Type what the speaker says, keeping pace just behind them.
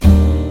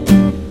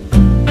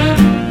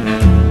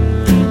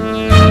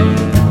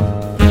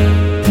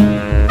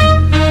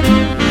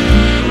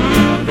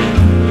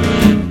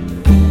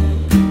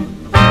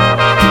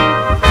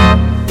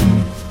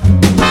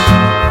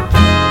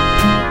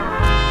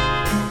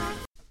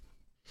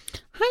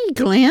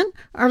Glenn.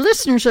 Our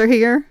listeners are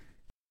here.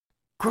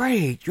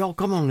 Great. Y'all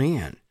come on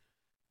in.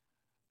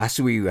 I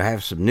see we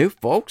have some new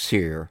folks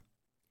here.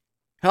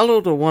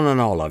 Hello to one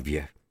and all of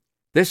you.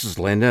 This is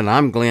Linda, and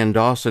I'm Glenn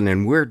Dawson,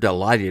 and we're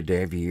delighted to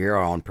have you here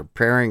on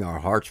Preparing Our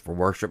Hearts for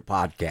Worship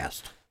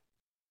podcast.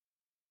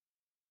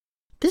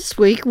 This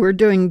week we're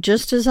doing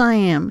Just As I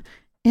Am,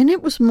 and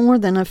it was more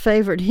than a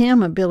favorite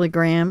hymn of Billy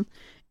Graham.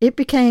 It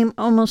became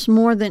almost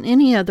more than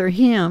any other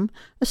hymn,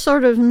 a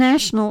sort of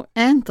national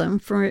anthem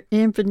for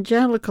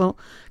evangelical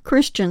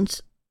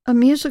Christians, a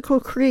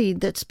musical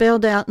creed that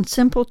spelled out in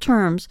simple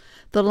terms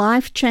the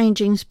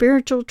life-changing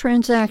spiritual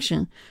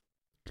transaction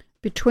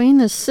between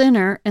the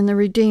sinner and the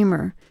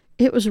Redeemer.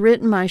 It was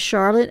written by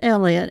Charlotte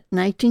Elliott in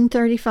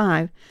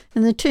 1835,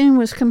 and the tune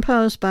was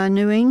composed by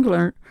New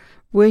Englander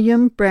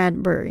William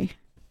Bradbury.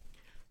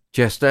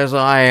 Just as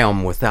I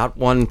am without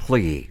one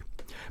plea,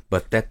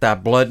 but that thy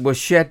blood was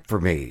shed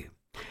for me,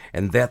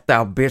 and that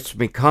thou bidst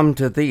me come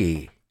to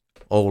thee,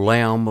 O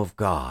Lamb of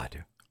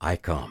God, I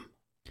come.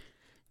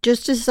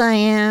 Just as I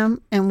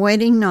am, and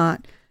waiting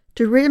not,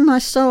 to rid my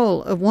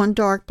soul of one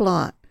dark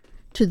blot,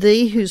 to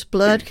thee whose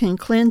blood can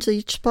cleanse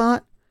each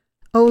spot,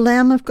 O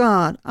Lamb of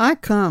God, I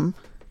come.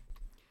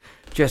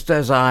 Just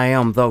as I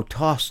am, though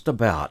tossed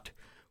about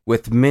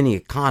with many a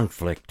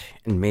conflict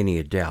and many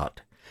a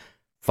doubt,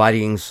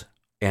 fightings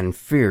and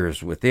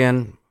fears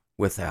within,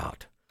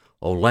 without,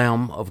 O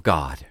Lamb of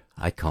God,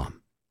 I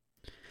come.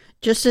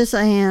 Just as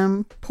I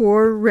am,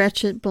 poor,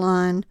 wretched,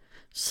 blind,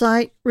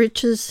 sight,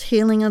 riches,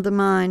 healing of the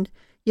mind,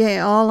 yea,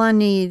 all I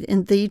need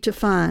in thee to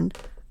find,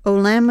 O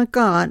Lamb of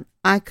God,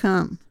 I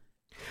come.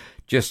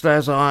 Just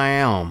as I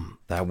am,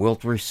 thou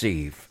wilt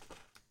receive,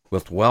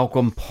 with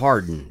welcome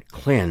pardon,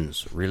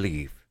 cleanse,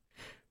 relieve.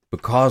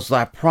 Because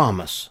thy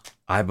promise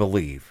I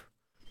believe,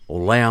 O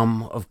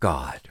Lamb of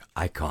God,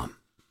 I come.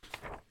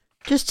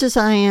 Just as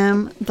I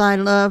am, thy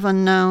love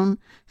unknown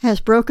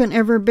has broken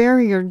every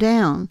barrier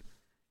down,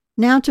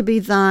 now to be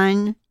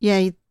thine,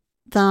 yea,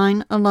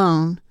 thine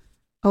alone,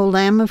 O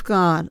Lamb of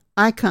God,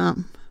 I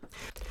come.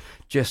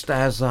 Just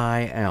as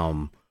I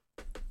am,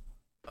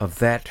 of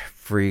that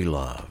free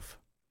love,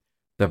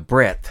 the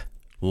breadth,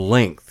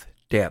 length,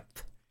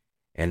 depth,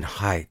 and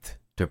height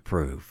to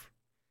prove.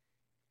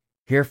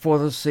 Here for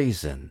the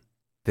season,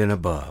 then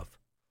above,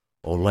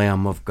 O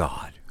Lamb of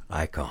God,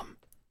 I come.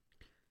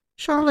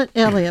 Charlotte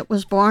Elliott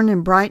was born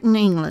in Brighton,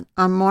 England,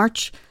 on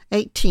March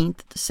 18,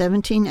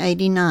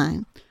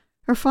 1789.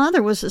 Her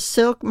father was a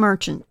silk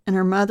merchant, and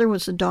her mother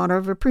was the daughter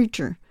of a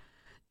preacher.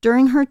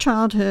 During her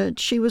childhood,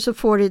 she was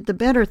afforded the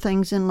better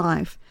things in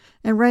life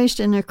and raised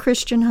in a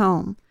Christian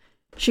home.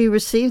 She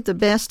received the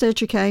best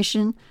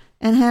education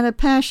and had a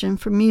passion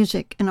for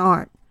music and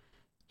art.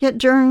 Yet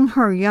during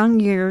her young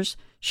years,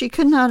 she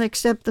could not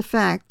accept the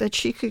fact that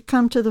she could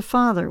come to the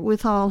Father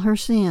with all her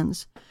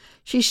sins.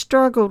 She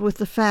struggled with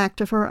the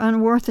fact of her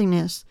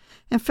unworthiness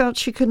and felt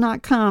she could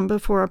not come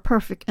before a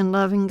perfect and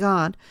loving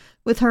God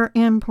with her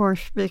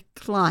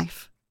imperfect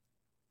life.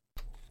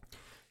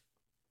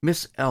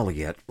 Miss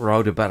Elliott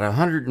wrote about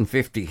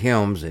 150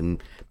 hymns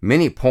and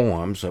many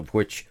poems, of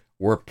which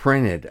were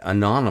printed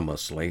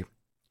anonymously,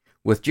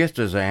 with Just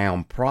As I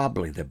Am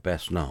probably the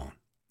best known.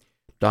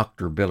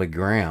 Dr. Billy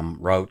Graham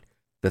wrote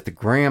that the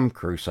Graham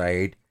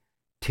Crusade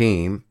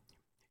team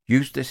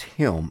used this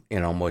hymn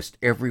in almost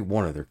every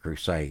one of their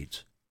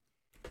crusades.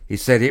 He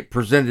said it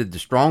presented the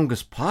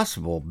strongest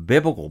possible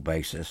biblical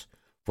basis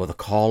for the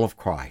call of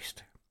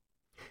Christ.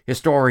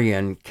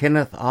 Historian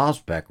Kenneth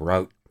Osbeck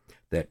wrote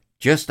that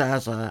Just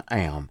As I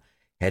Am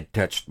had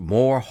touched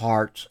more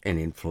hearts and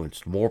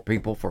influenced more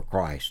people for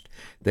Christ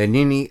than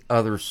any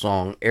other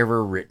song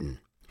ever written.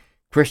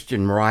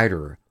 Christian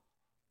writer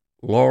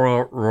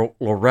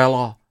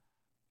Lorella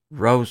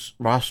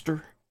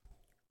Roster,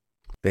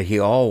 that he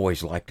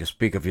always liked to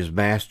speak of his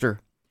master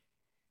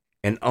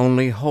and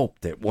only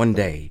hoped that one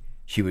day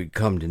she would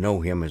come to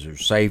know him as her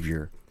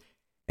Savior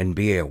and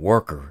be a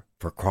worker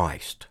for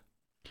Christ.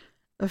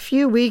 A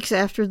few weeks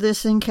after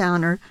this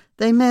encounter,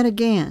 they met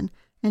again,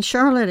 and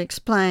Charlotte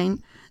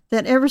explained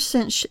that ever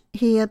since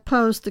he had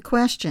posed the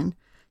question,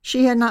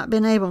 she had not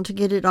been able to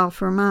get it off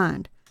her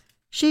mind.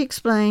 She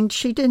explained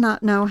she did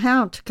not know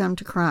how to come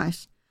to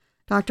Christ.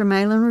 Dr.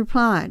 Malin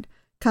replied,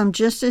 "Come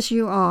just as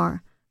you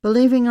are,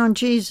 believing on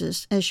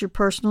Jesus as your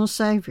personal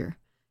Savior."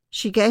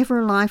 She gave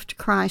her life to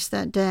Christ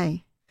that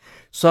day.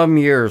 Some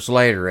years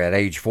later, at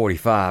age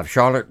 45,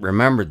 Charlotte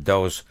remembered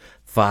those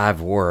 5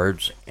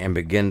 words and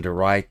began to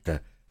write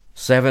the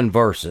 7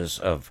 verses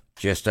of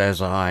Just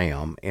As I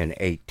Am in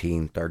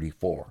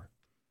 1834.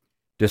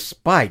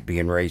 Despite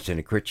being raised in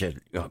a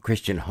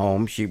Christian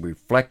home, she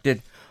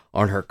reflected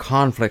on her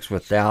conflicts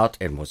with doubt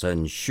and was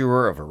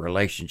unsure of her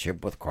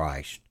relationship with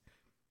Christ.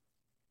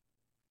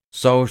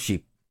 So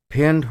she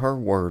penned her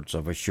words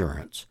of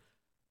assurance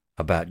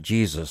about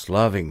Jesus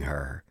loving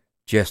her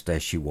just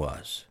as she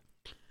was.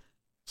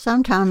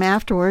 Sometime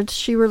afterwards,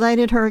 she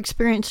related her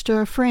experience to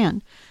a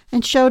friend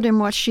and showed him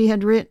what she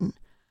had written.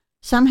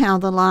 Somehow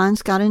the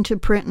lines got into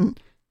printing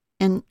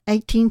in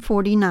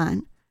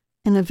 1849,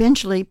 and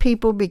eventually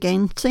people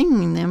began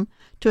singing them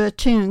to a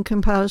tune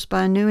composed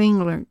by a New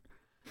Englander,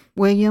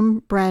 William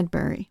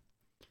Bradbury.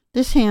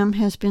 This hymn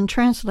has been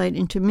translated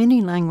into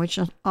many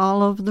languages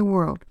all over the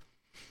world.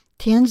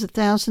 Tens of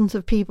thousands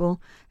of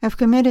people have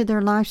committed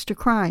their lives to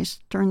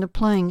Christ during the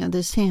playing of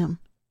this hymn.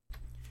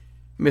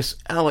 Miss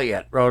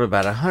Elliott wrote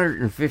about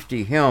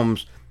 150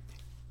 hymns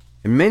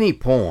and many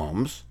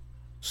poems,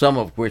 some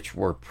of which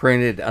were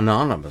printed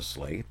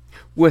anonymously,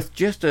 with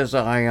Just As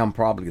I Am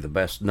probably the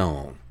best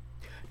known.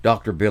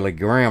 Dr. Billy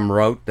Graham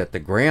wrote that the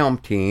Graham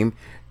team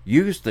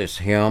used this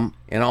hymn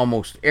in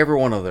almost every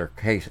one of their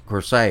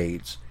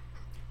crusades.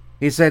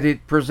 He said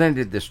it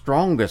presented the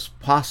strongest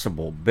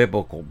possible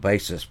biblical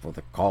basis for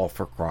the call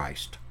for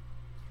Christ.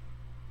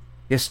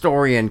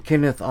 Historian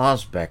Kenneth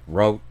Osbeck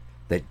wrote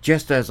that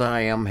Just As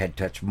I Am had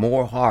touched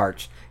more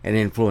hearts and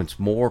influenced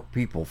more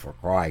people for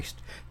Christ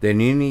than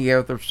any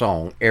other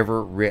song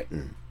ever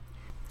written.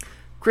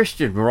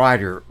 Christian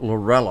writer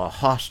Lorella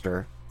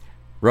Hoster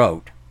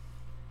wrote,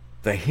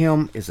 "The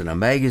hymn is an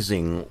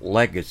amazing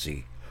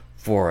legacy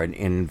for an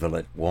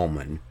invalid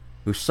woman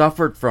who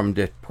suffered from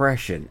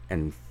depression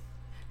and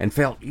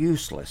felt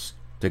useless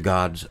to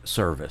God's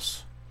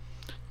service."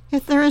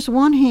 If there is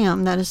one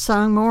hymn that is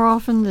sung more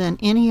often than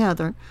any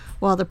other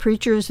while the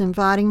preacher is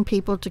inviting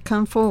people to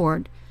come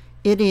forward,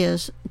 it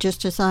is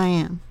Just As I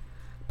Am.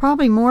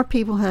 Probably more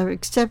people have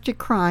accepted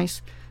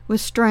Christ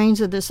with strains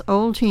of this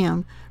old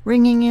hymn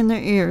ringing in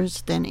their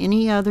ears than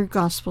any other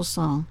gospel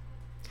song.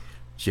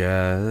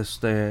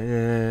 Just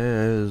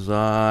as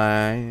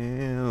I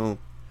am,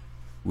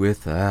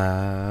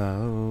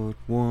 without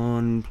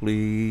one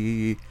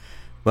plea,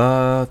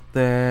 but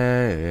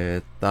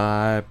that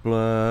thy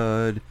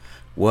blood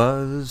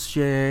was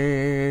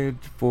shed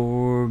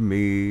for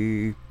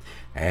me,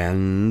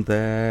 and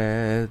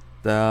that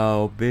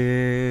thou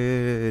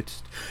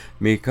bidst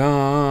me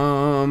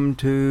come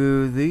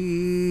to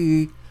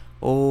thee,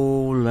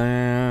 O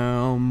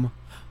Lamb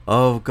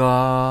of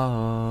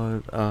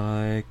God,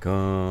 I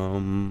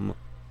come,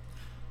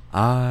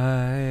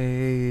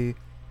 I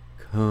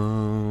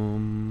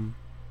come.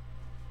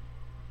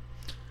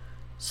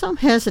 Some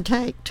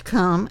hesitate to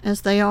come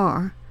as they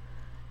are.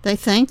 They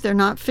think they're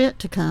not fit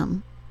to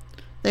come.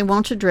 They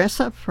want to dress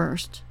up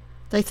first.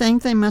 They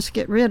think they must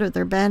get rid of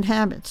their bad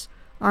habits,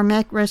 or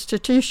make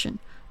restitution,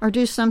 or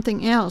do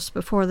something else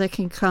before they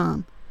can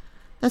come.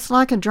 That's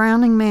like a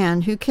drowning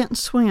man who can't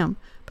swim,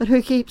 but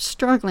who keeps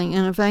struggling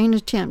in a vain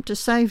attempt to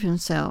save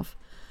himself.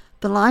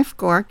 The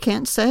lifeguard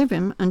can't save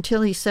him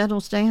until he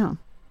settles down.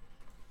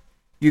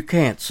 You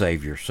can't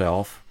save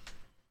yourself.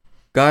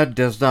 God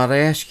does not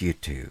ask you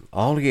to.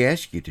 All he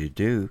asks you to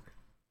do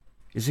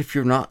is, if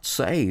you're not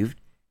saved,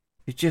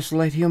 is just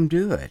let him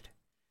do it.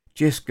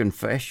 Just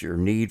confess your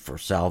need for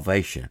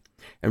salvation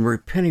and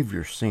repent of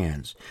your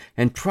sins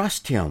and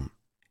trust him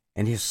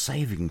and his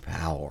saving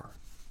power.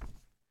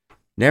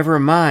 Never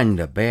mind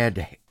the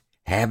bad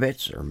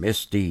habits or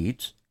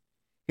misdeeds.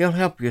 He'll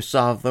help you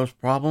solve those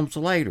problems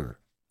later.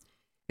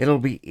 It'll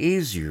be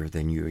easier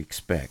than you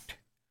expect,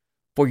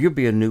 for you'll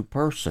be a new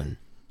person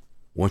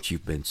once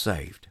you've been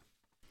saved.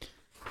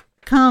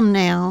 Come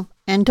now,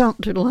 and don't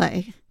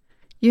delay.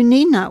 You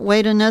need not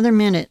wait another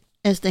minute,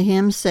 as the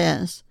hymn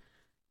says.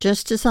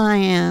 Just as I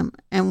am,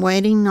 and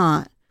waiting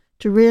not,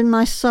 to rid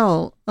my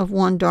soul of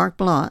one dark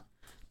blot,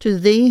 to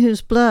thee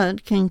whose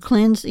blood can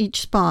cleanse each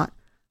spot,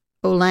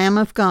 O Lamb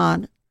of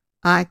God,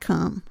 I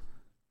come.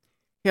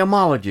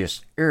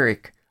 Hymnologist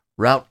Eric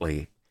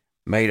Routley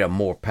made a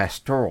more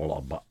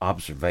pastoral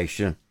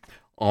observation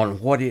on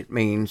what it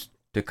means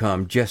to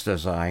come just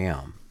as I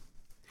am.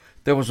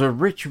 There was a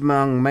rich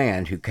young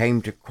man who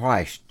came to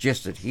Christ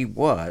just as he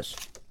was,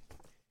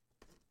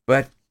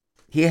 but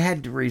he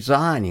had to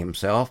resign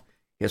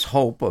his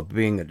hope of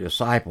being a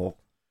disciple,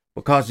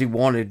 because he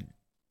wanted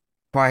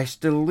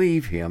Christ to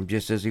leave him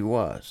just as he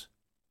was.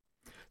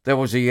 There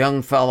was a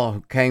young fellow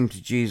who came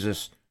to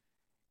Jesus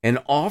and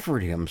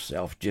offered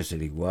himself just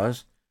as he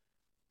was,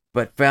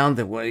 but found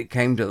that when it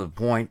came to the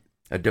point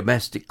of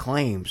domestic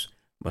claims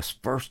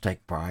must first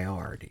take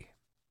priority.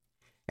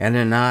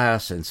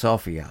 Ananias and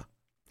Sapphira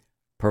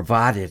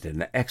provided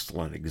an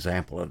excellent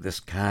example of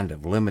this kind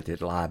of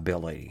limited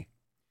liability,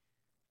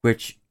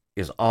 which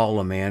is all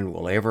a man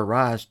will ever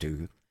rise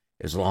to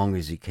as long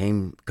as he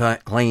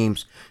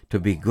claims to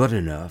be good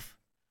enough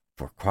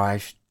for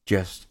Christ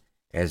just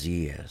as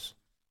he is.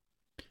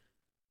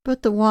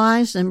 But the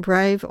wise and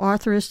brave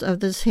authoress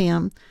of this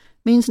hymn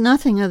means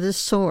nothing of this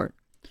sort.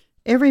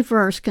 Every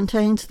verse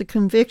contains the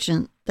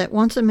conviction that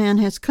once a man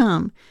has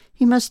come,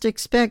 he must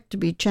expect to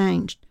be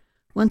changed.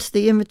 Once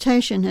the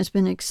invitation has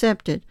been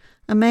accepted,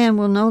 a man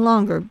will no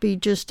longer be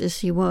just as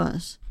he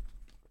was.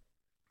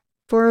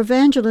 For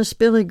evangelist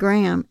Billy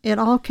Graham, it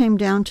all came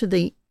down to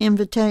the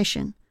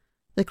invitation,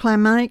 the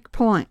climactic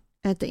point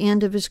at the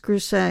end of his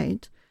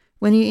crusades,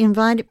 when he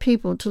invited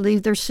people to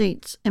leave their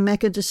seats and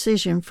make a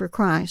decision for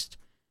Christ.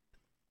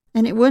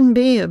 And it wouldn't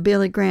be a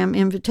Billy Graham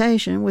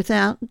invitation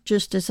without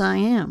Just As I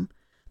Am,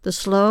 the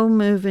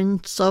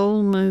slow-moving,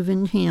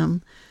 soul-moving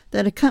hymn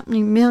that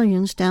accompanied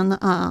millions down the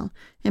aisle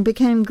and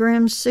became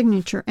Graham's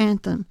signature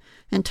anthem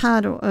and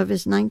title of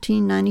his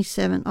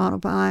 1997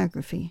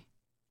 autobiography.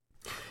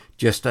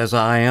 Just as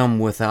I am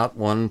without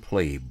one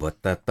plea,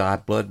 but that thy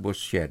blood was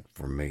shed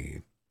for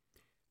me.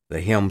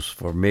 The hymn's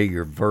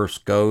familiar verse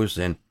goes,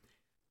 and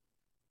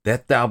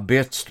that thou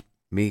bidst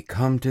me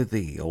come to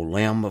thee, O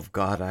Lamb of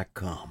God, I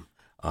come,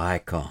 I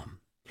come.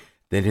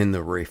 Then in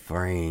the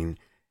refrain,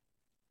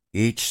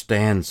 each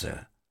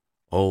stanza,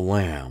 O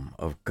Lamb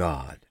of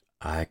God,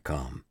 I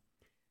come,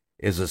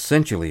 is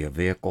essentially a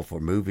vehicle for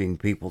moving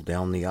people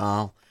down the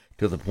aisle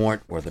to the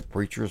point where the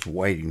preacher is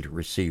waiting to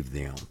receive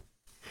them,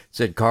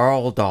 said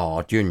Carl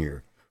Daw, Jr.,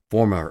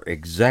 former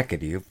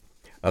executive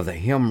of the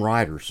Hymn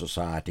Writers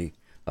Society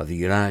of the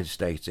United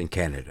States and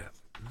Canada.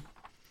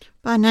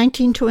 By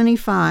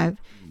 1925,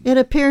 it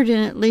appeared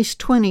in at least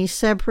 20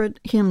 separate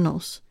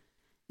hymnals.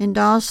 In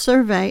Daw's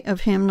survey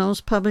of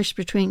hymnals published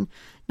between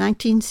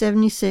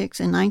 1976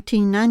 and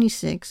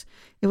 1996,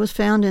 it was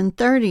found in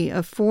 30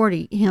 of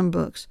 40 hymn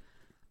books.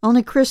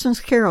 Only Christmas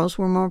carols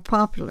were more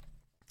popular.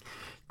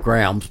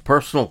 Graham's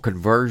personal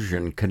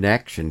conversion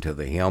connection to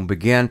the hymn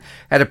began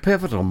at a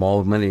pivotal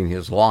moment in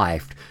his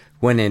life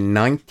when in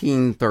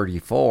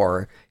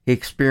 1934 he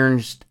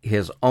experienced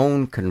his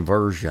own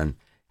conversion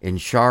in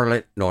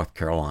Charlotte, North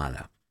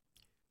Carolina.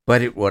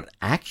 But it was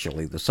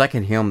actually the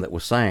second hymn that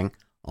was sang,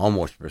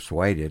 Almost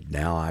Persuaded,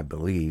 Now I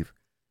Believe,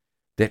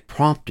 that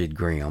prompted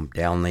Graham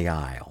down the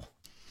aisle.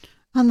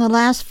 On the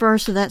last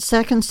verse of that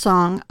second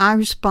song, I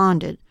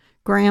responded,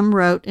 Graham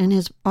wrote in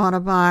his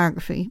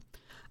autobiography.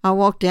 I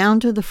walked down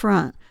to the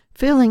front,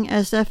 feeling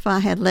as if I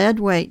had lead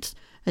weights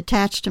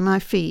attached to my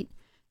feet,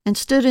 and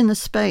stood in the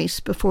space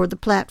before the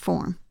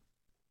platform.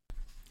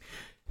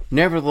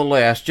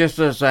 Nevertheless, Just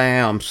As I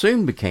Am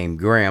soon became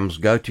Graham's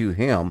go-to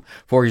hymn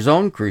for his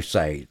own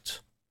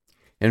crusades.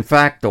 In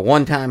fact, the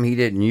one time he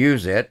didn't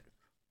use it,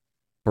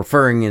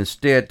 preferring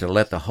instead to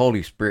let the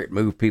Holy Spirit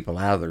move people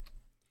out of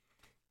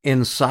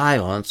in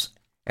silence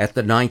at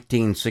the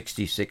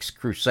 1966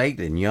 crusade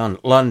in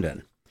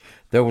London,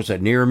 there was a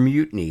near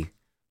mutiny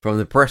from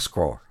the press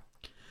corps.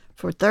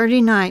 For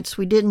 30 nights,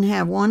 we didn't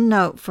have one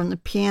note from the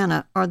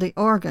piano or the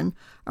organ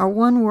or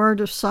one word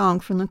of song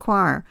from the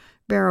choir,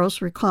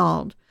 Barrows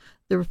recalled.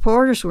 The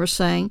reporters were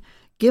saying,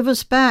 Give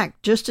us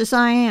back, Just As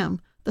I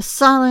Am. The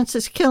silence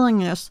is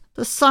killing us.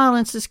 The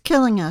silence is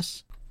killing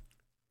us.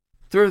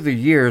 Through the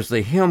years,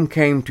 the hymn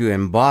came to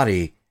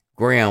embody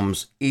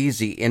Graham's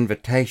easy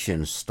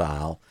invitation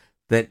style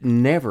that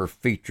never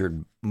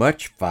featured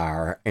much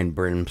fire and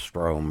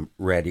brimstone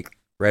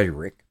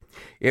rhetoric.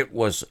 It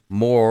was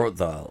more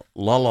the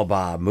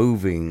lullaby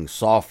moving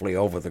softly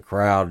over the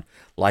crowd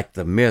like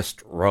the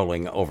mist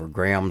rolling over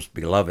Graham's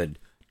beloved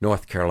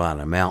North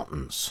Carolina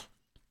mountains.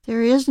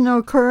 There is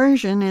no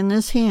coercion in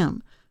this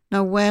hymn,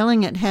 no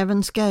wailing at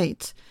heaven's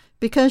gates,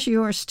 because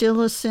you are still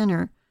a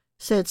sinner,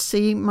 said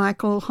C.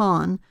 Michael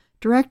Hahn,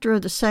 director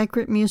of the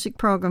Sacred Music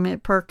Program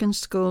at Perkins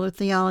School of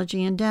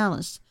Theology in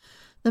Dallas.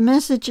 The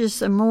message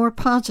is a more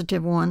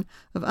positive one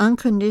of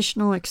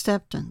unconditional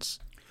acceptance.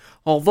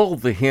 Although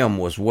the hymn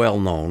was well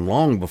known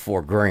long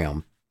before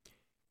Graham,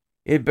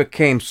 it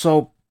became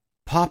so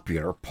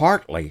popular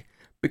partly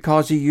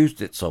because he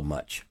used it so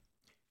much.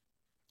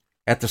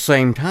 At the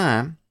same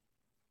time,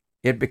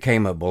 it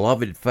became a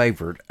beloved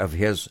favorite of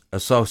his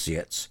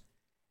associates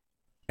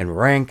and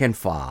rank and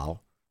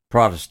file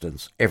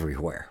Protestants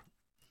everywhere.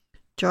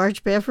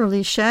 George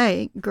Beverly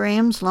Shea,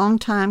 Graham's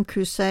longtime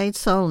crusade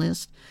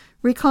soloist,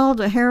 recalled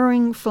a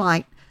harrowing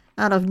flight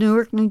out of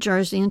Newark, New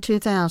Jersey in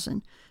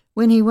 2000,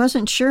 when he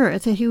wasn't sure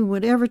that he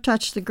would ever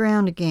touch the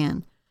ground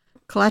again.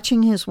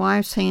 Clutching his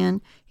wife's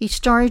hand, he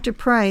started to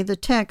pray the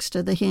text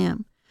of the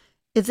hymn.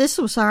 If this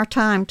was our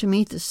time to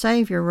meet the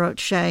Savior, wrote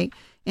Shea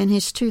in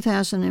his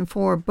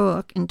 2004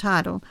 book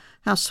entitled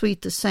How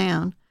Sweet the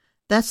Sound,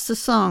 that's the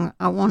song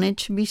I wanted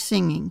to be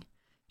singing.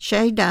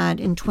 Shea died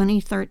in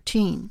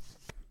 2013.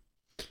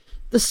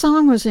 The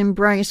song was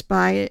embraced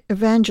by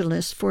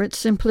evangelists for its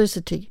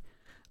simplicity.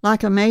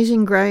 Like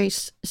Amazing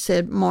Grace,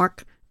 said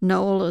Mark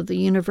Noel of the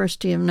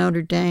University of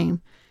Notre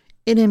Dame,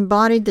 it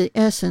embodied the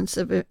essence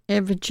of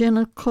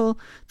evangelical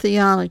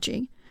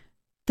theology.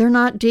 They're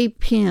not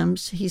deep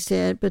hymns, he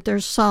said, but they're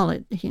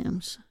solid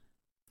hymns.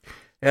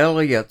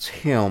 Eliot's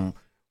hymn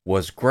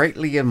was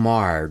greatly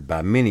admired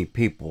by many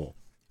people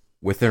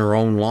within her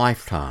own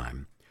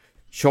lifetime.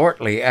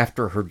 Shortly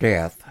after her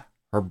death,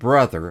 her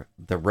brother,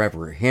 the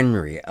Reverend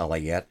Henry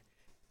Eliot,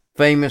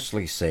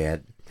 famously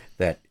said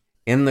that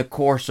in the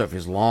course of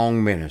his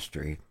long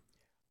ministry,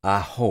 I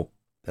hope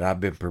that I've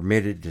been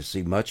permitted to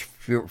see much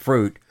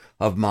fruit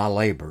of my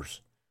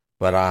labors,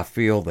 but I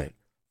feel that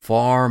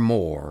far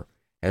more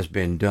has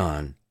been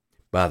done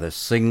by the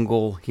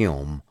single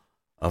hymn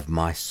of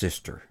my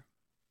sister.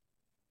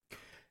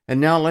 And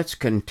now let's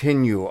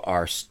continue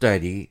our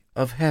study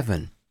of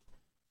heaven.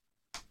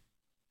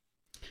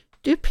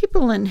 Do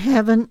people in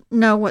heaven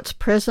know what's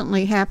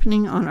presently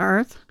happening on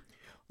earth?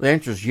 The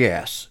answer is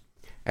yes,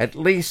 at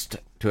least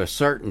to a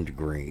certain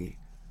degree.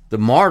 The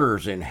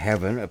martyrs in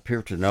heaven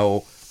appear to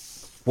know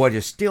what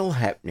is still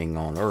happening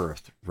on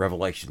earth,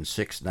 Revelation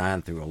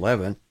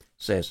 6:9-11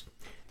 says,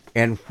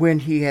 "And when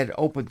he had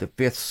opened the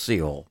fifth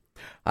seal,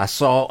 I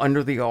saw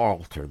under the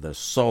altar the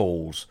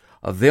souls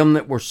of them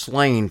that were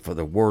slain for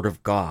the word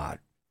of God,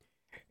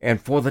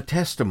 and for the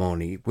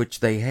testimony which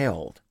they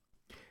held.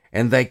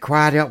 And they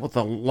cried out with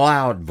a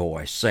loud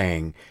voice,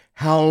 saying,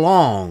 How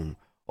long,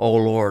 O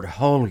Lord,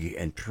 holy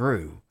and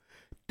true,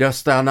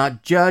 dost thou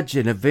not judge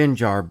and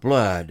avenge our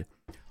blood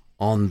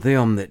on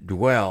them that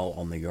dwell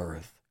on the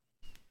earth?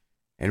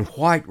 And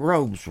white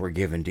robes were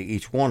given to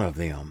each one of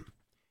them,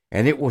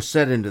 and it was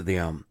said unto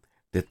them,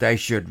 that they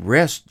should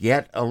rest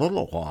yet a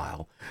little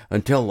while,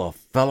 until the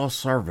fellow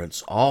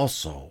servants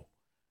also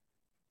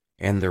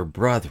and their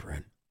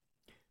brethren,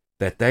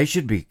 that they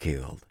should be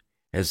killed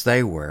as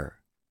they were,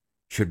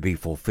 should be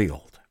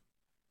fulfilled."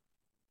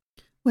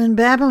 When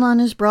Babylon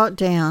is brought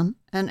down,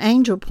 an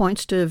angel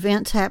points to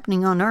events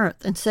happening on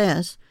earth and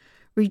says,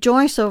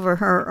 "Rejoice over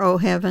her, O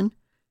heaven.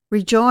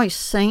 Rejoice,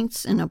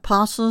 saints and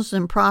apostles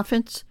and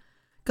prophets.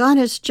 God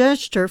has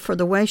judged her for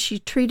the way she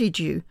treated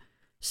you,"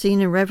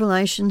 seen in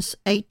Revelations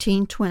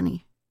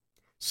 18:20.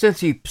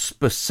 Since he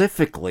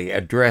specifically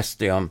addressed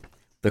them,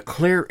 the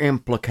clear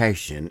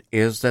implication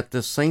is that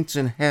the saints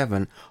in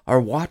heaven are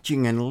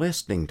watching and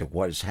listening to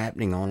what is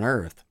happening on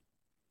earth.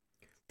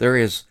 There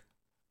is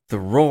the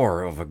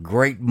roar of a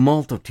great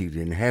multitude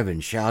in heaven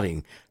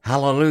shouting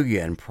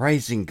hallelujah and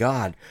praising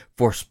God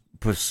for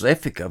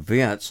specific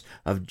events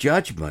of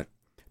judgment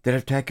that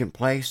have taken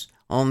place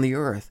on the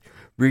earth.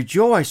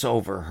 "Rejoice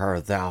over her,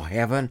 thou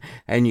heaven,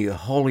 and you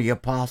holy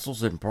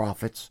apostles and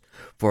prophets,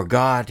 for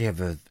God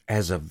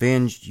has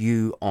avenged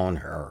you on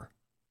her."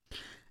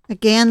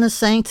 Again, the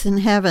saints in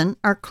heaven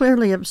are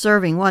clearly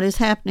observing what is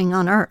happening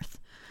on earth.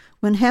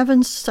 When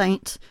heaven's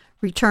saints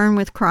return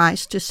with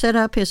Christ to set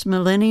up his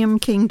millennium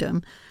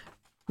kingdom,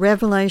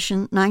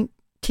 Revelation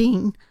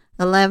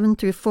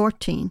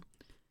 19:11-14.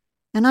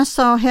 "And I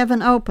saw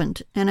heaven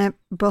opened, and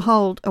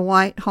behold, a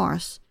white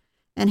horse.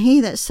 And he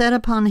that sat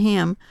upon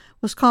him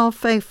was called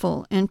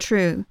Faithful and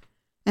True,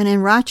 and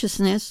in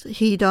righteousness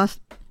he doth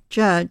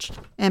judge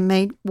and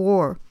make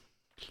war.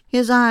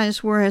 His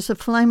eyes were as a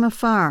flame of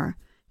fire,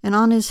 and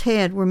on his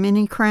head were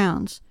many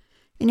crowns.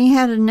 And he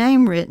had a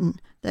name written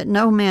that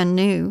no man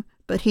knew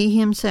but he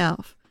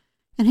himself.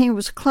 And he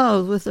was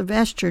clothed with a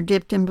vesture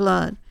dipped in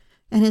blood,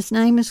 and his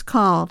name is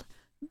called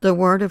the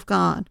Word of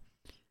God.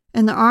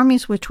 And the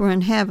armies which were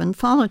in heaven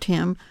followed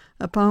him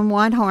upon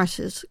white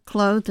horses,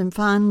 clothed in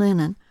fine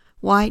linen,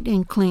 white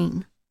and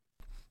clean."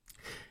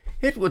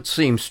 It would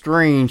seem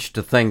strange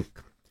to think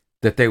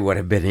that they would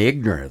have been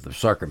ignorant of the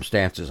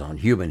circumstances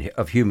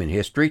of human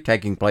history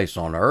taking place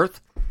on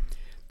earth.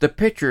 The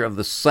picture of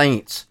the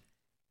saints,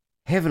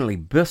 heavenly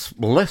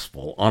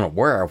blissful,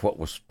 unaware of what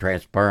was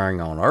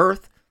transpiring on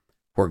earth,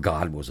 where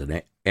God was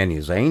and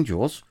his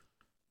angels,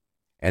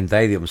 and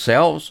they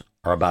themselves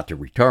are about to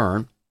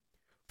return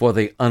for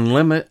the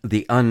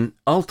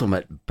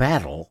ultimate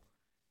battle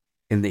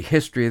in the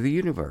history of the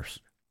universe,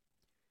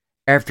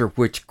 after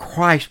which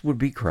Christ would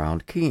be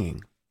crowned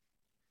king.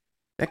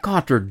 That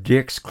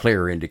contradicts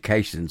clear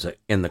indications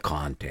in the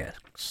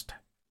context.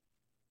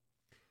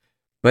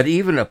 But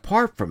even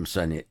apart from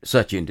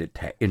such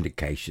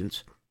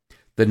indications,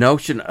 the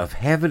notion of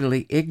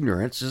heavenly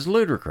ignorance is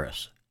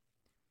ludicrous.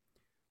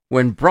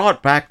 When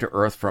brought back to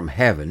earth from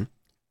heaven,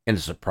 in a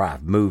surprise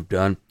move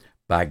done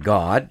by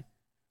God,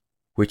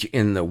 which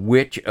in the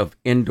witch of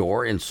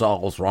Endor in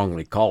Saul's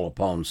wrongly call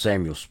upon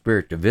Samuel's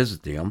spirit to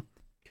visit them,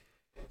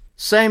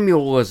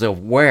 Samuel was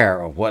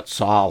aware of what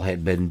Saul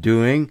had been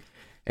doing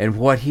and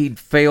what he'd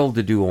failed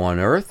to do on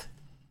earth.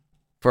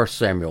 1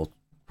 Samuel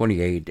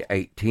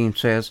 28:18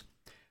 says,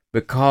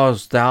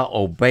 "Because thou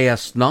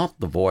obeyest not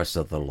the voice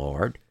of the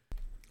Lord,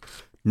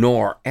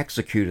 nor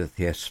executeth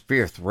his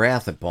fierce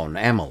wrath upon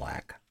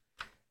Amalek,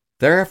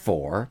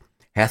 therefore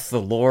hath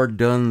the Lord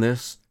done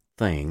this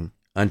thing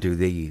unto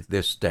thee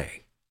this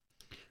day."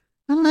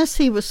 Unless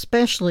he was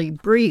specially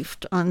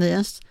briefed on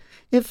this,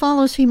 it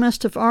follows he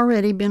must have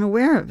already been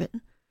aware of it.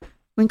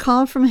 When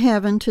called from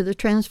heaven to the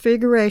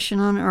transfiguration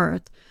on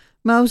earth,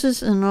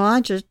 Moses and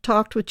Elijah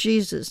talked with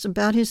Jesus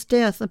about his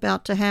death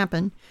about to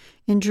happen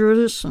in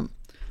Jerusalem.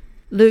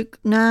 Luke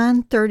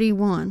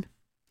 9:31.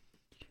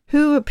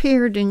 "Who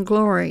appeared in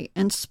glory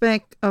and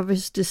spake of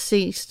his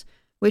decease,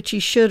 which he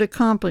should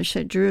accomplish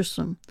at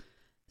Jerusalem."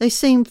 They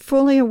seemed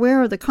fully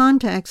aware of the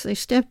contacts they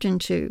stepped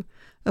into,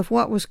 of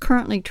what was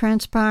currently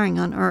transpiring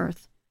on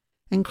earth.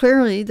 And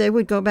clearly they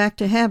would go back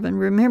to heaven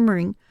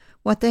remembering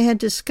what they had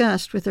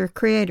discussed with their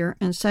Creator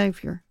and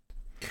Savior.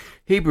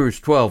 Hebrews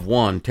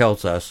 12:1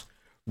 tells us,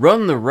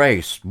 "Run the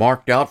race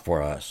marked out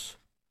for us,"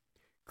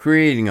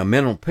 creating a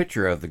mental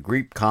picture of the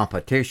Greek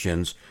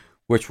competitions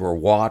which were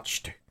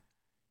watched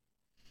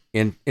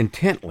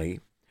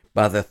intently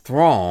by the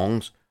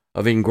throngs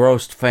of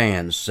engrossed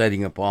fans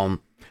sitting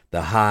upon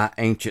the high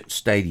ancient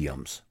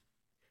stadiums.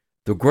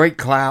 The great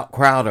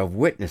crowd of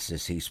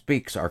witnesses he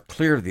speaks are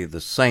clearly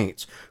the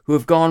saints who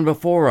have gone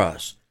before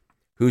us,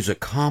 whose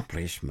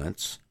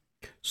accomplishments,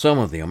 some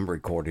of them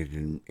recorded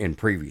in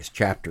previous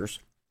chapters,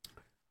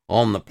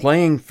 on the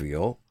playing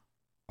field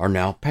are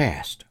now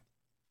past.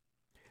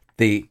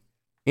 The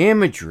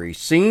imagery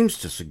seems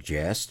to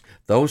suggest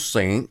those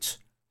saints,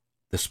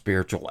 the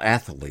spiritual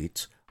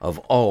athletes of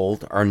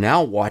old, are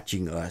now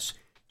watching us,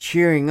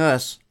 cheering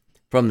us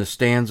from the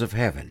stands of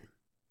heaven.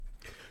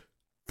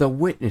 The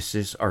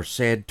witnesses are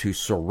said to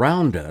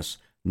surround us,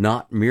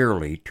 not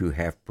merely to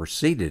have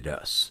preceded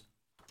us.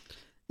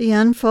 The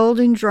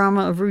unfolding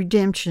drama of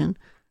redemption,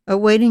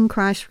 awaiting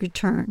Christ's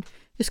return,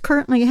 is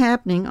currently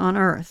happening on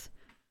earth.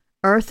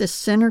 Earth is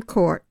center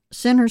court,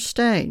 center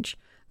stage,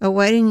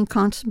 awaiting the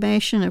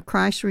consummation of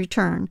Christ's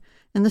return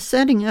and the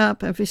setting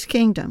up of his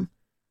kingdom.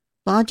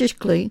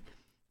 Logically,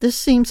 this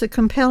seems a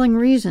compelling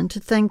reason to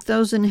think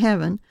those in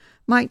heaven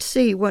might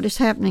see what is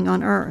happening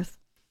on earth.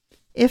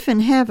 If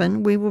in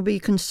heaven we will be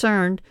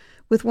concerned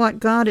with what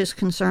God is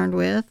concerned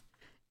with,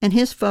 and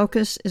his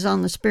focus is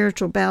on the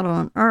spiritual battle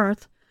on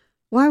earth,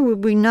 why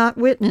would we not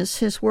witness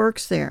his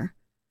works there?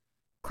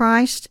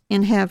 Christ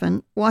in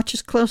heaven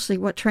watches closely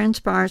what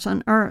transpires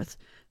on earth,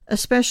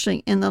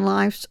 especially in the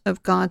lives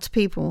of God's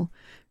people.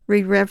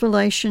 Read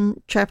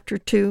Revelation chapter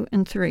 2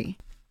 and 3.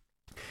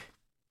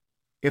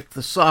 If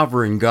the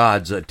sovereign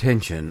God's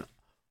attention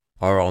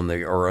are on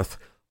the earth,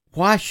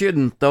 why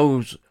shouldn't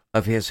those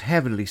of his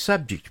heavenly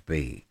subjects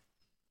be?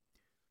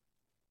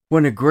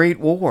 When a great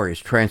war is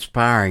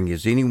transpiring,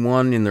 is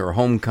anyone in their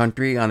home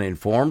country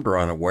uninformed or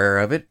unaware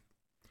of it?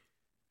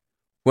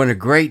 When a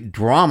great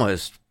drama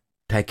is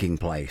taking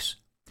place,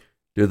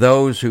 do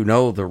those who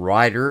know the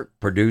writer,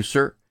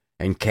 producer,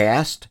 and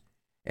cast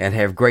and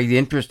have great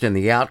interest in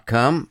the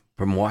outcome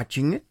from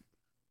watching it?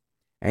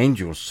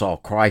 Angels saw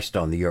Christ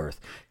on the earth.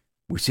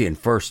 We see in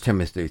 1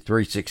 Timothy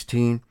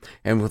 3:16,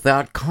 and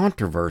without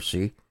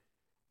controversy,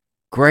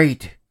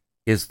 great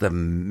is the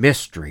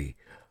mystery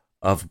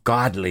of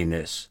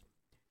godliness.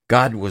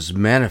 God was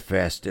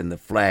manifest in the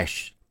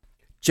flesh,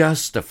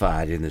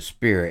 justified in the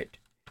spirit,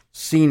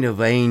 seen of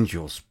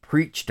angels,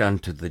 preached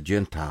unto the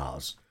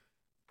Gentiles,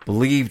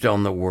 believed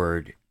on the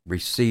word,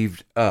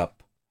 received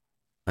up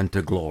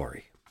unto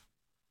glory.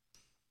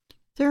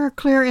 There are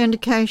clear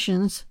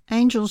indications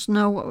angels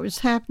know what was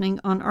happening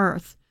on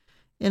earth.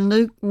 In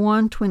Luke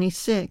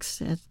 1:26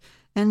 says,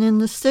 "And in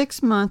the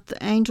 6th month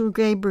the angel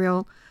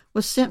Gabriel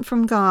was sent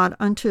from God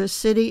unto a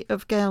city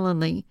of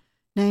Galilee,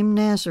 named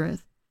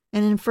Nazareth."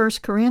 And in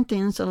 1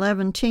 Corinthians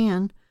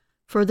 11:10,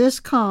 "For this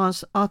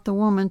cause ought the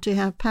woman to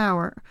have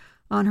power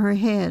on her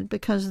head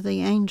because of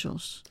the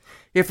angels."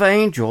 If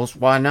angels,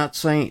 why not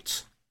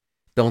saints?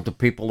 Don't the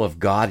people of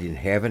God in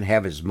heaven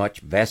have as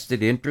much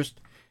vested interest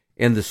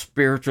in the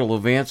spiritual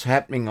events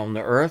happening on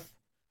the earth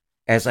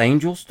as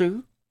angels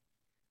do?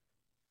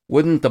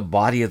 Wouldn't the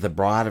body of the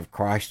bride of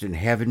Christ in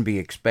heaven be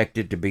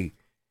expected to be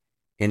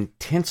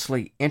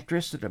intensely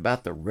interested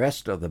about the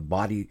rest of the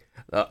body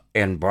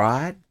and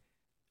bride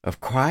of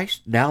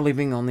Christ now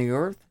living on the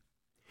earth?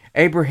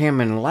 Abraham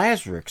and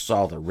Lazarus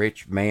saw the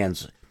rich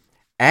man's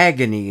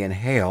agony in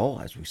hell,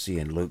 as we see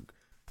in Luke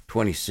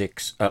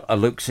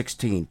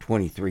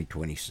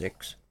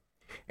 16:23-26.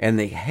 And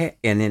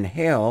in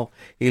hell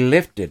he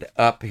lifted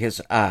up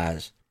his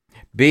eyes,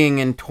 being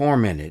in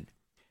tormented,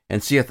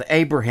 and seeth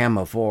Abraham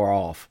afar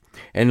off,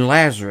 and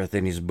Lazarus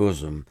in his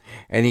bosom.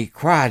 And he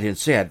cried and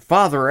said,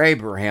 Father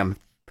Abraham,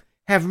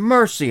 have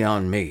mercy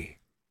on me,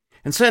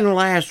 and send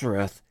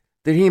Lazarus,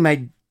 that he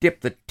may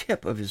dip the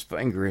tip of his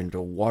finger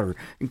into water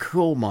and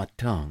cool my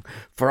tongue,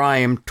 for I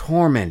am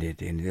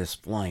tormented in this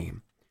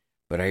flame.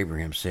 But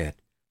Abraham said,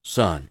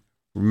 Son,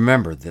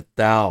 remember that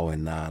thou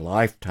in thy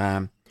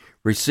lifetime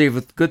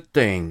receiveth good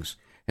things,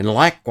 and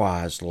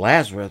likewise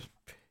Lazarus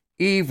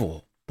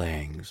evil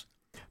things.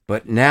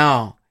 But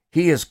now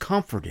he is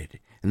comforted,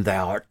 and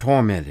thou art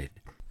tormented.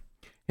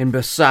 And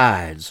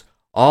besides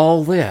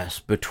all this,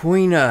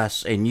 between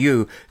us and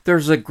you,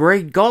 there's a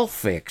great gulf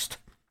fixed.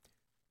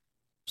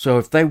 So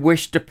if they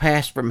wish to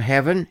pass from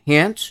heaven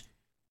hence,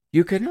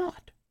 you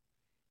cannot.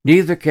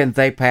 Neither can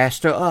they pass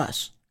to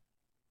us.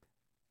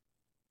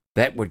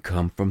 That would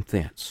come from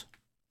thence.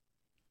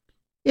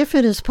 If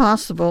it is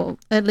possible,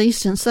 at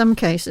least in some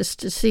cases,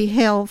 to see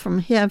hell from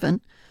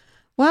heaven,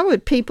 why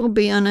would people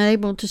be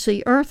unable to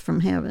see earth from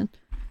heaven?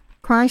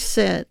 Christ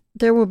said,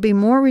 there will be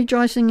more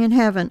rejoicing in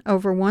heaven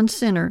over one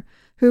sinner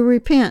who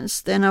repents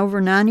than over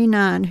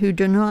 99 who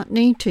do not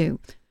need to.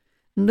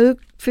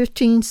 Luke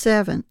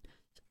 15:7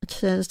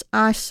 says,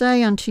 I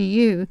say unto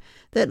you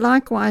that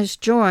likewise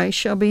joy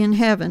shall be in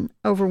heaven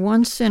over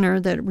one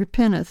sinner that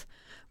repenteth,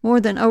 more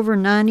than over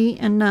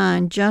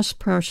 99 just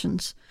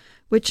persons,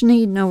 which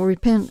need no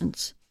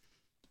repentance.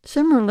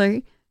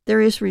 Similarly,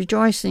 there is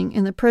rejoicing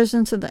in the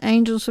presence of the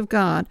angels of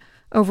God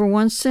over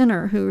one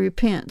sinner who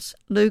repents.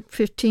 Luke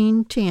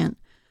 15:10.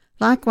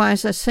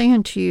 Likewise I say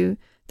unto you,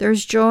 there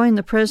is joy in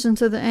the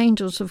presence of the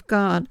angels of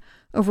God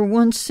over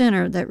one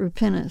sinner that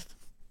repenteth.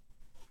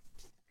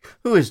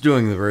 Who is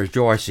doing the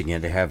rejoicing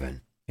into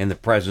heaven in the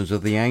presence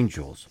of the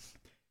angels?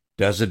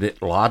 Doesn't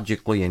it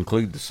logically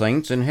include the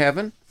saints in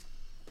heaven?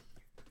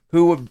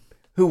 Who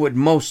would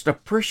most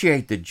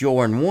appreciate the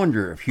joy and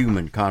wonder of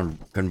human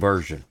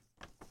conversion?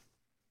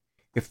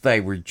 If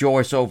they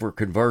rejoice over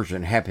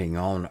conversion happening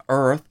on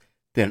earth,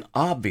 then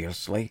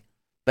obviously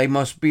they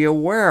must be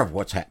aware of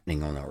what's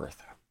happening on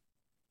earth.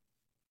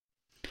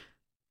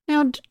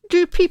 Now,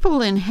 do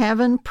people in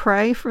heaven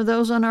pray for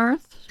those on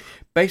earth?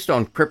 Based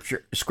on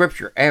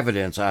scripture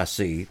evidence I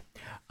see,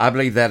 I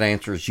believe that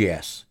answer is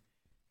yes.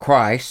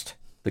 Christ,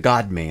 the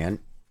God-man,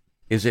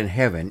 is in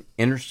heaven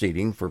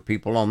interceding for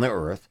people on the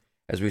earth,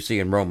 as we see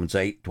in Romans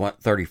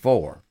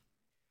 8:34.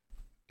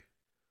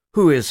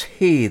 Who is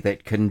he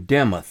that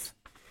condemneth?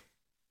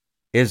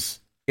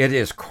 It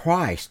is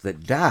Christ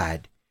that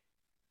died,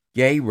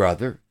 yea,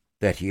 rather,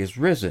 that he is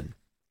risen,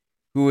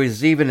 who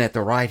is even at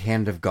the right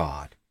hand of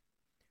God,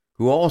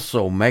 who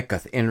also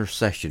maketh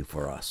intercession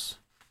for us.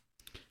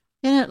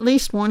 In at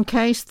least one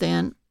case,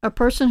 then, a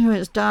person who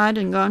has died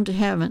and gone to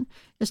heaven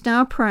is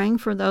now praying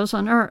for those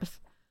on earth.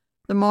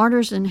 The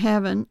martyrs in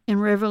heaven in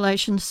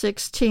Revelation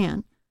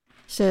 6:10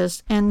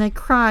 says, "And they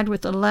cried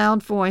with a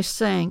loud voice,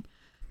 saying,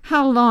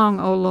 How long,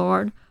 O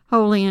Lord,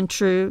 holy and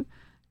true,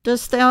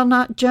 dost thou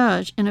not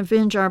judge and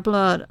avenge our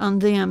blood on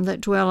them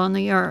that dwell on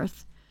the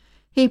earth?"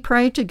 He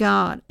prayed to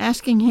God,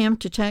 asking him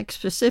to take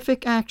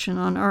specific action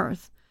on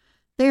earth.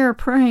 They are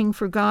praying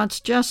for God's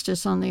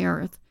justice on the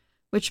earth,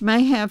 which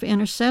may have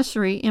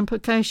intercessory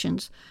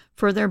implications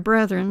for their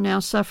brethren now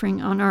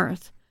suffering on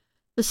earth.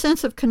 The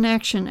sense of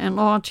connection and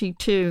loyalty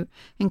to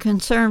and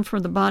concern for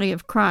the body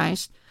of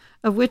Christ,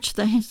 of which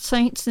the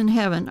saints in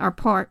heaven are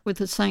part with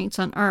the saints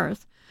on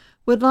earth,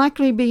 would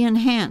likely be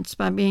enhanced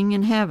by being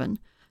in heaven,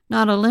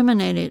 not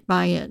eliminated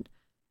by it.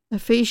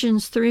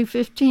 Ephesians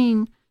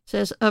 3:15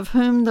 says, "Of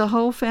whom the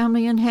whole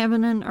family in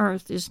heaven and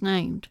earth is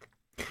named."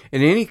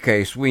 In any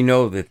case, we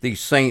know that these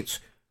saints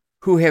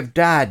who have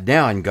died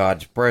now in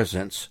God's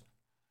presence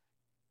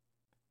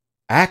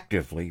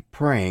actively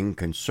praying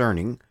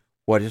concerning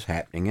what is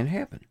happening in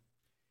heaven.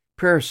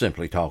 Prayer is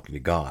simply talking to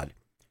God.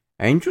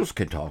 Angels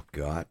can talk to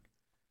God.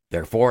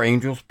 Therefore,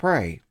 angels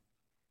pray.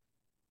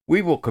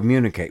 We will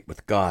communicate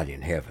with God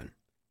in heaven,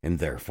 and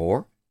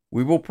therefore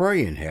we will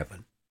pray in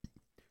heaven,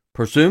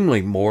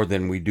 presumably more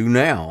than we do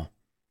now,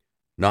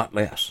 not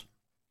less.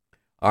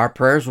 Our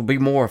prayers will be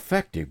more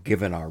effective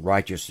given our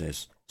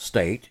righteousness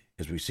state,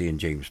 as we see in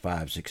James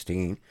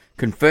 5:16.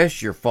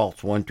 Confess your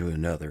faults one to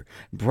another,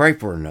 and pray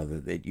for another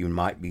that you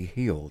might be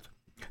healed.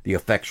 The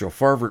effectual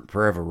fervent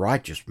prayer of a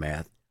righteous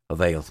man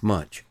availeth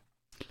much.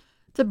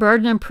 The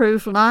burden of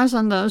proof lies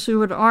on those who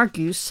would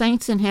argue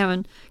saints in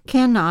heaven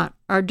cannot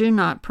or do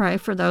not pray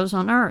for those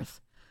on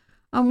earth.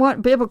 On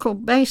what biblical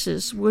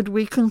basis would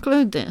we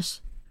conclude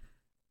this?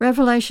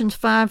 Revelations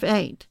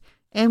 5:8,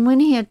 "And when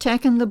he had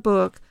taken the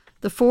book,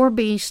 the 4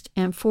 beasts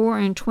and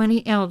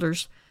 24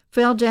 elders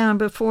fell down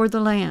before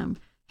the Lamb,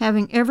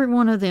 having every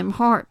one of them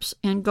harps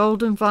and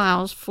golden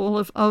vials full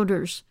of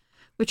odors,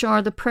 which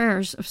are the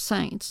prayers of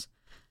saints."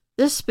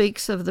 This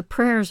speaks of the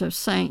prayers of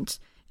saints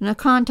in a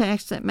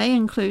context that may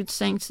include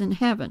saints in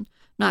heaven,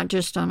 not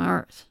just on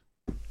earth.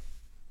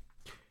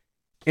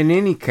 In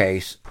any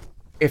case,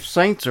 if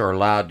saints are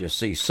allowed to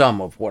see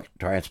some of what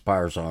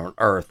transpires on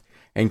earth,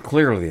 and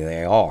clearly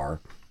they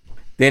are,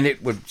 then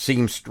it would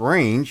seem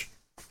strange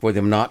for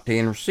them not to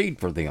intercede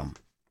for them.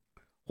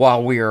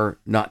 While we are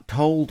not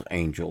told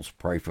angels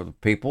pray for the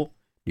people,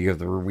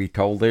 neither are we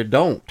told they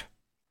don't.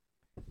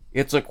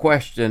 It's a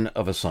question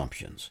of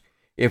assumptions.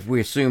 If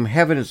we assume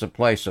heaven is a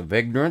place of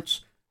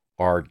ignorance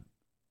or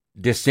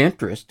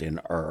disinterest in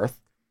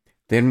earth,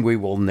 then we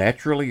will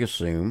naturally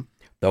assume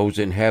those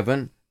in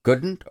heaven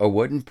couldn't or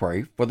wouldn't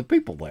pray for the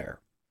people there.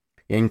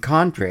 In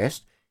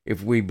contrast,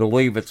 if we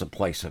believe it's a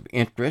place of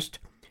interest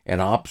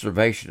and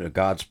observation of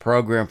God's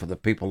program for the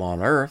people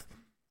on earth,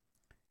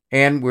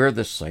 and where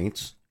the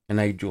saints and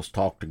angels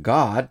talk to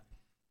God,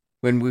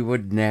 when we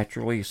would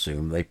naturally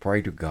assume they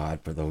pray to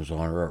God for those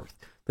on earth.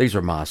 These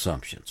are my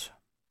assumptions.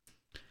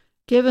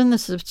 Given the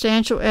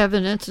substantial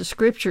evidence of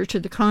Scripture to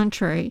the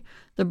contrary,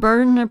 the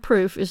burden of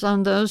proof is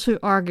on those who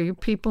argue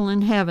people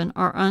in heaven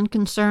are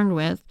unconcerned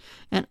with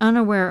and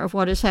unaware of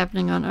what is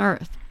happening on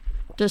earth.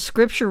 Does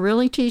Scripture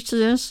really teach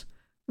this?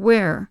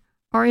 Where?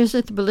 Or is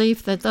it the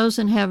belief that those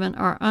in heaven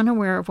are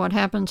unaware of what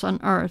happens on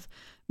earth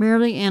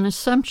merely an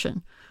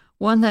assumption,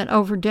 one that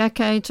over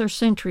decades or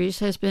centuries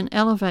has been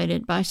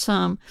elevated by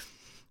some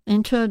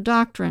into a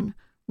doctrine,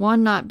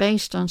 one not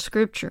based on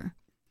Scripture?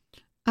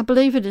 I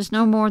believe it is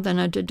no more than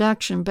a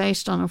deduction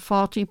based on a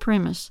faulty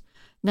premise,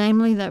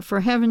 namely that for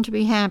heaven to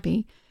be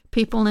happy,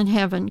 people in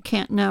heaven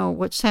can't know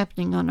what's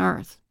happening on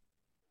earth.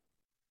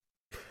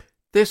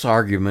 This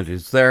argument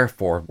is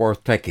therefore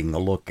worth taking a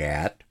look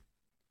at,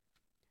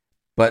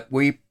 but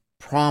we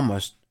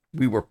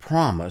were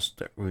promised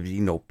there would be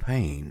no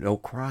pain, no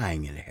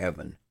crying in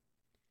heaven.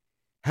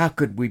 How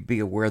could we be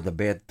aware of the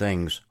bad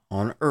things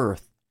on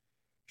earth?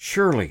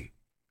 Surely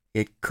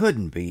it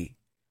couldn't be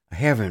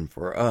heaven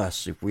for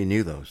us if we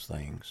knew those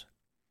things.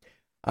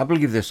 I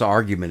believe this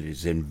argument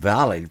is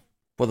invalid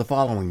for the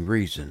following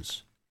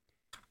reasons.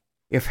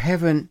 If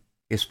heaven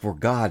is for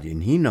God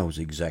and He knows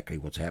exactly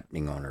what's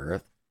happening on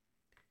earth,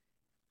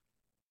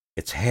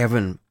 it's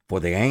heaven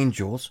for the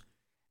angels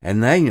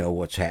and they know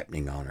what's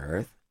happening on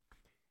earth.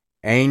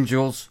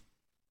 Angels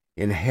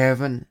in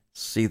heaven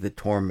see the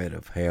torment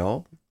of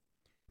hell,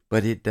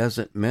 but it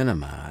doesn't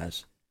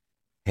minimize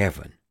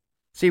heaven.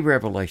 See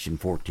Revelation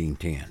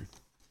 14:10.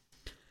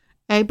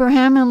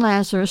 Abraham and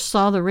Lazarus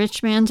saw the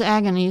rich man's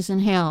agonies in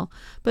hell,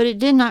 but it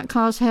did not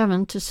cause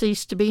heaven to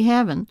cease to be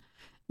heaven.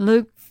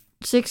 Luke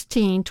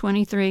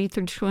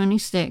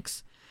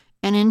 16:23-26.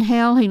 And in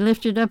hell he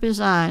lifted up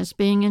his eyes,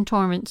 being in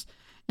torments,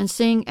 and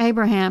seeing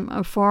Abraham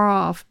afar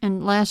off,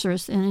 and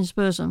Lazarus in his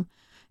bosom.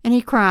 And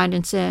he cried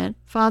and said,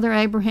 Father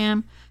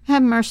Abraham,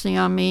 have mercy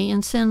on me,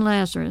 and send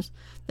Lazarus,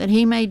 that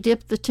he may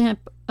dip the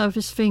tip of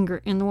his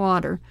finger in the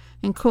water,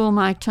 and cool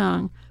my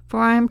tongue, for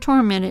I am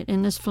tormented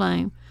in this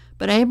flame.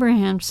 But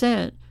Abraham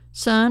said,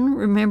 Son,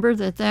 remember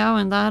that thou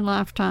in thy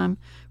lifetime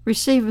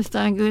receivest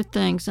thy good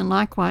things, and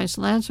likewise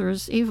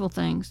Lazarus evil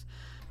things.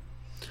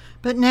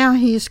 But now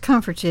he is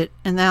comforted,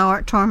 and thou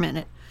art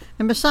tormented.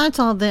 And besides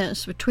all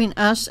this, between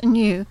us and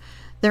you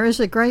there is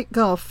a great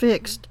gulf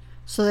fixed,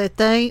 so that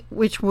they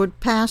which would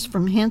pass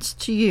from hence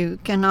to you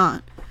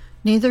cannot,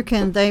 neither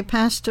can they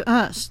pass to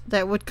us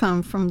that would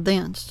come from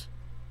thence.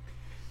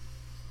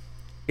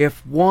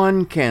 If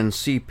one can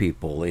see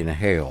people in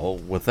hell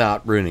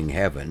without ruining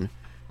heaven,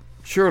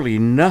 surely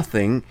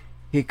nothing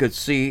he could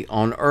see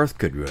on earth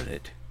could ruin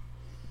it.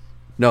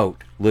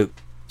 Note,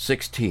 Luke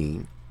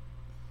 16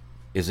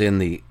 is in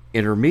the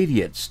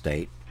intermediate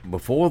state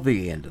before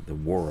the end of the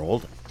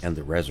world and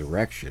the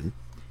resurrection.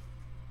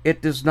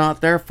 It does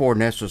not therefore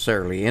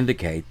necessarily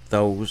indicate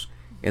those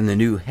in the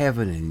new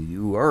heaven and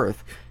new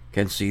earth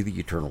can see the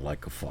eternal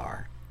lake of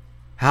fire.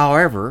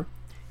 However,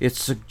 it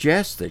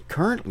suggests that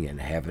currently in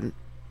heaven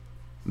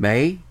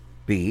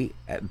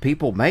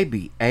people may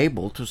be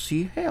able to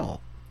see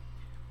hell,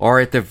 or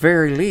at the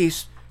very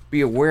least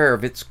be aware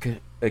of its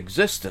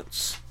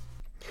existence.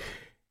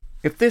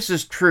 If this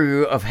is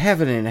true of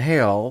heaven and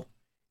hell,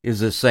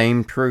 is the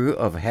same true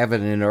of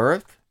heaven and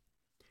earth?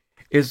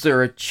 Is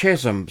there a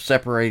chasm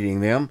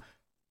separating them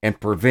and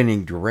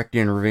preventing direct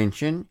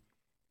intervention,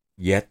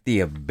 yet the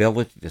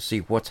ability to see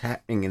what's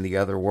happening in the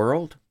other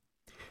world?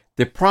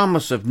 The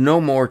promise of no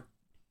more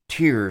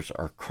tears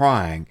or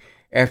crying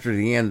after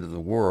the end of the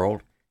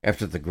world,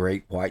 after the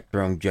great white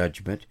throne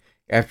judgment,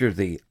 after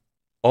the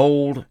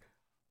older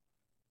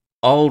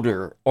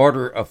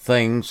order of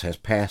things has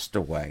passed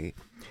away,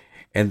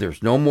 and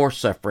there's no more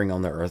suffering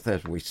on the earth,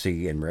 as we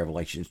see in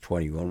Revelation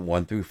 21,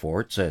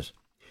 1-4. It says,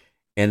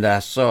 And I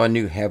saw a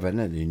new heaven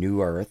and a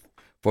new earth,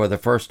 for the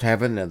first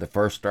heaven and the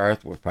first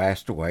earth were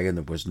passed away, and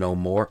there was no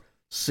more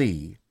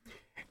sea.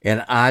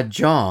 And I,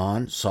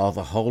 John, saw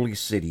the holy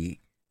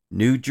city,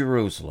 New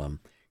Jerusalem,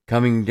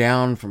 coming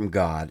down from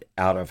God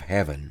out of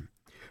heaven,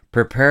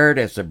 prepared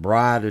as a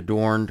bride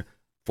adorned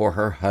for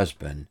her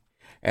husband.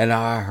 And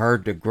I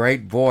heard the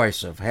great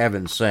voice of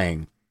heaven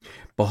saying,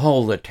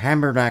 Behold, the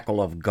tabernacle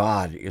of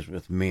God is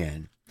with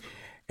men,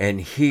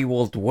 and he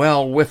will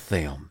dwell with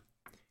them,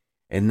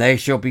 and they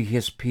shall be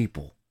his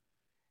people,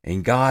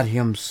 and God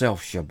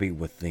himself shall be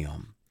with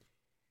them,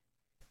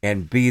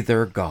 and be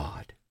their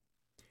God.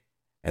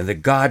 And the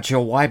God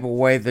shall wipe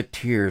away the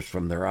tears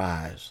from their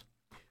eyes,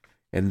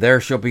 and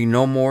there shall be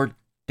no more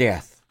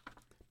death,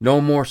 no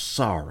more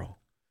sorrow,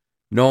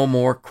 no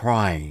more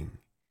crying,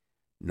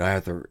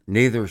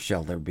 neither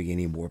shall there be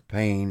any more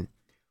pain,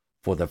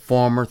 for the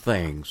former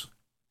things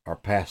are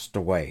passed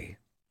away.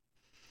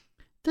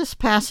 This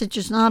passage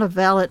is not a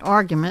valid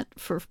argument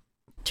for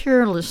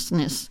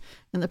tearlessness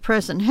in the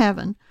present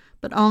heaven,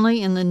 but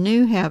only in the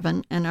new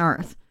heaven and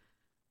earth.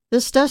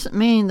 This doesn't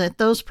mean that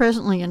those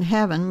presently in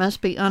heaven must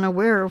be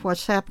unaware of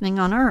what's happening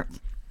on earth.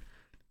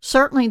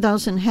 Certainly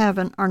those in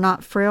heaven are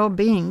not frail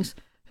beings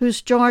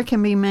whose joy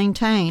can be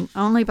maintained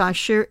only by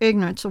sheer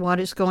ignorance of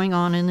what is going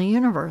on in the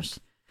universe.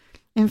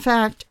 In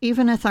fact,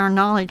 even if our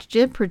knowledge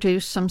did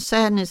produce some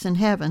sadness in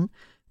heaven,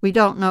 we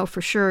don't know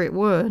for sure it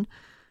would,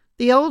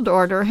 the old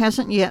order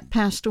hasn't yet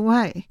passed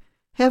away.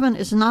 Heaven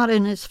is not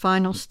in its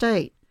final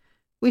state.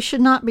 We should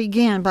not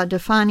begin by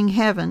defining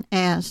heaven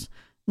as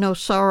no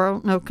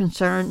sorrow, no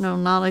concern, no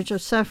knowledge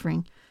of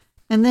suffering,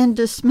 and then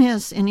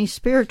dismiss any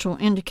spiritual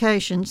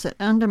indications that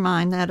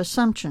undermine that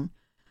assumption.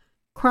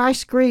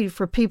 Christ grieved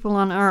for people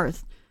on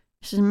earth.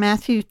 This is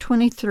Matthew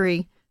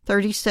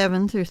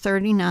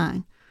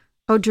 23:37-39.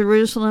 O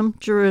Jerusalem,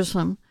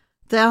 Jerusalem,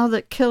 thou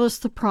that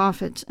killest the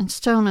prophets and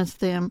stonest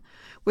them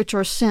which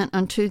are sent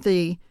unto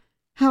thee,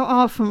 how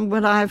often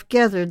would I have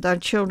gathered thy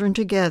children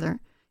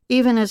together,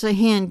 even as a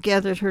hen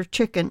gathered her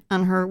chicken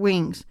on her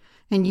wings,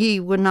 and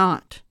ye would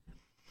not.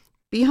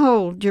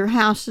 Behold, your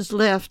house is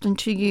left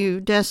unto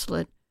you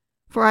desolate.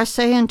 For I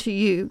say unto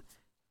you,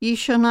 ye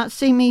shall not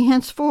see me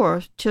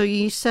henceforth, till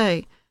ye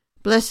say,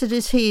 Blessed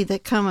is he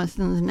that cometh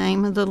in the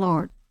name of the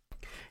Lord.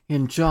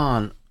 In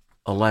John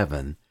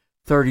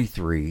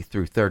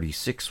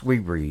 11:33-36 we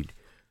read,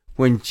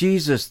 When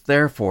Jesus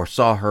therefore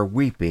saw her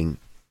weeping,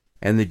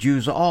 and the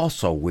Jews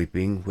also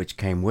weeping which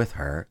came with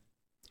her,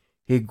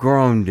 he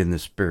groaned in the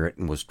spirit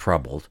and was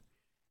troubled,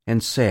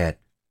 and said,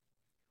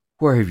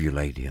 Where have you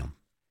laid him?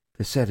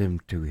 They said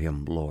unto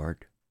him,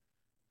 Lord,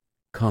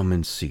 come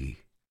and see.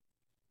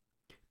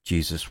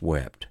 Jesus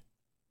wept.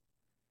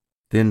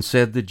 Then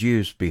said the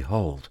Jews,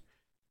 Behold,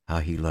 how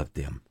he loved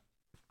them.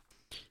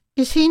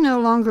 Is he no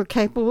longer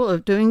capable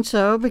of doing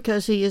so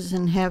because he is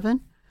in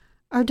heaven?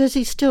 Or does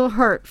he still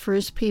hurt for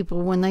his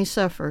people when they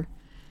suffer?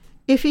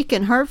 If he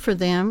can hurt for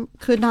them,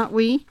 could not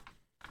we?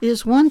 It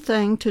is one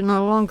thing to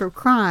no longer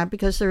cry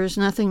because there is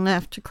nothing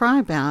left to cry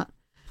about.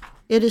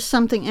 It is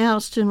something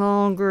else to no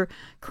longer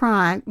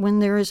cry when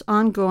there is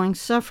ongoing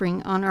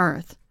suffering on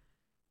earth.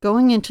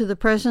 Going into the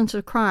presence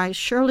of Christ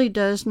surely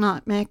does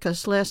not make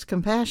us less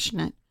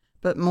compassionate,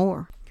 but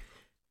more.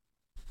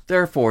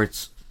 Therefore,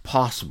 it's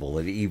possible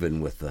that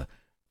even with the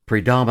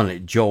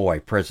predominant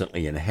joy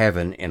presently in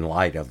heaven, in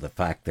light of the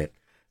fact that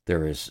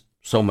there is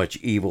so much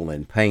evil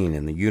and pain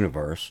in the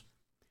universe,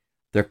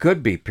 there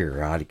could be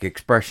periodic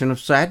expression of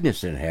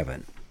sadness in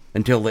heaven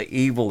until the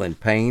evil and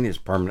pain is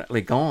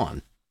permanently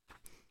gone.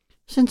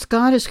 Since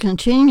God is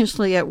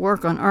continuously at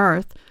work on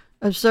earth,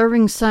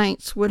 observing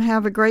saints would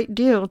have a great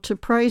deal to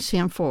praise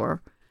him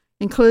for,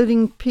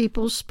 including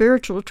people's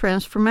spiritual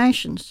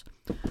transformations.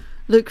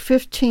 Luke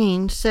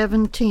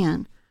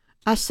 15:7-10.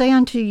 I say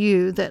unto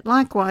you that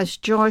likewise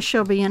joy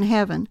shall be in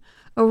heaven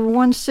over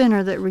one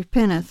sinner that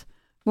repenteth,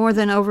 more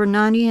than over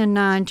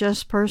 99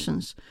 just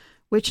persons,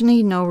 which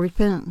need no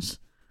repentance.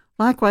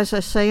 Likewise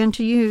I say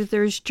unto you,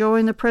 there is joy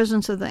in the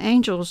presence of the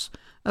angels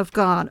of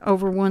God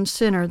over one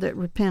sinner that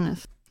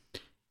repenteth.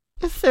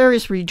 If there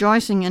is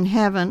rejoicing in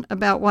heaven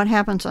about what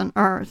happens on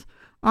earth,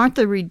 aren't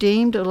the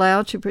redeemed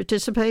allowed to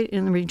participate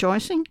in the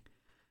rejoicing?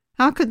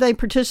 How could they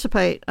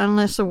participate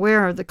unless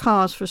aware of the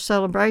cause for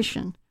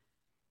celebration?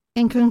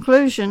 In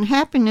conclusion,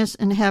 happiness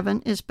in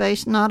heaven is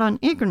based not on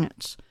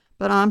ignorance,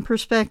 but on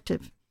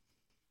perspective.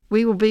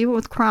 We will be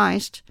with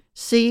Christ,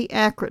 see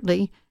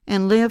accurately,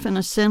 and live in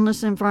a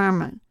sinless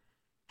environment.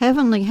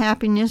 Heavenly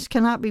happiness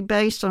cannot be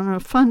based on a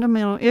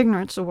fundamental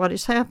ignorance of what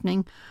is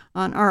happening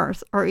on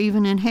earth or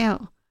even in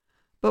hell.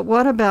 But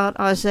what about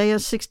Isaiah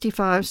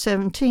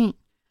 65:17,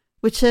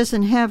 which says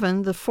in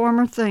heaven the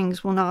former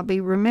things will not be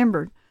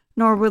remembered,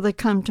 nor will they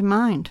come to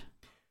mind?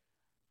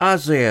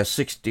 Isaiah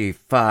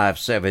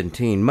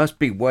 65:17 must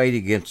be weighed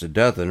against a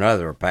dozen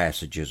other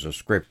passages of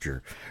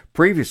Scripture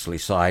previously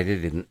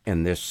cited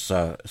in this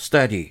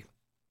study,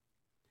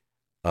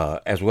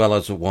 as well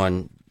as the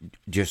one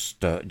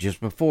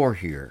just before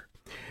here.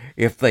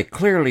 If they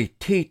clearly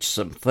teach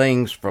some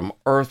things from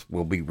earth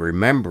will be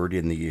remembered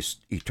in the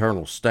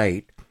eternal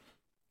state,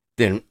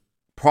 then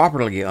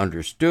properly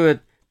understood,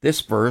 this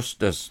verse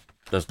does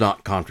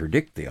not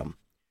contradict them.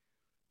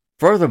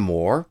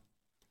 Furthermore,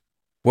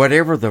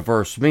 whatever the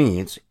verse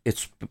means,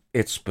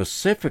 it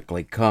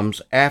specifically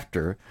comes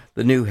after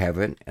the new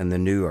heaven and the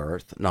new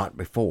earth, not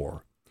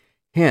before.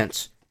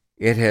 Hence,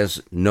 it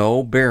has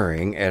no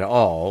bearing at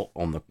all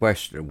on the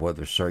question of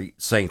whether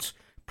saints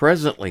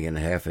presently in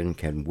heaven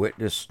can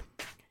witness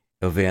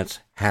events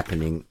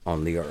happening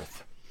on the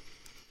earth.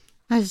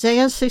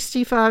 Isaiah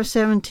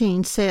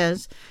 65:17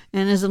 says,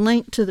 and is a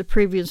link to the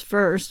previous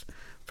verse,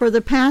 "For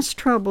the past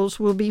troubles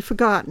will be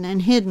forgotten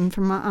and hidden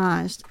from my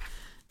eyes."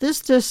 This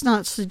does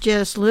not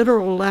suggest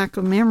literal lack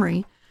of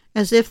memory,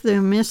 as if the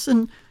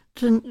omniscient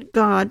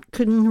God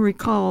couldn't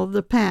recall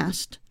the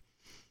past.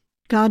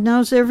 God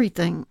knows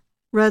everything.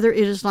 Rather,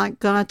 it is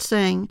like God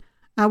saying,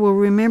 I will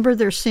remember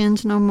their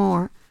sins no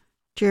more.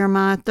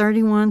 Jeremiah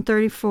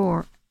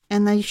 31:34.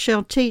 And they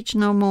shall teach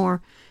no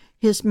more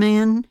his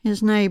man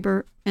his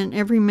neighbor, and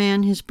every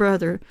man his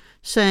brother,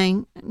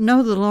 saying,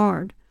 Know the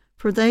Lord,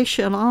 for they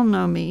shall all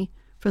know me,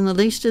 from the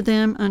least of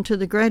them unto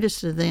the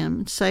greatest of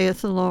them,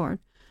 saith the Lord.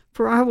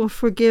 For I will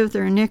forgive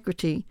their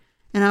iniquity,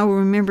 and I will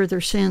remember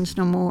their sins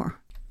no more.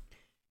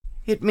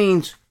 It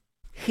means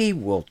he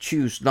will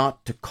choose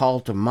not to call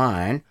to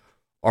mind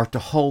or to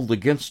hold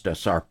against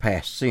us our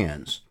past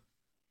sins.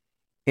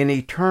 In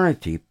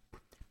eternity,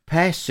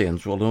 past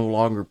sins will no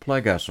longer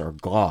plague us or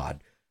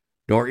God,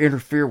 nor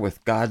interfere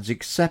with God's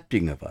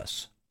accepting of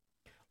us.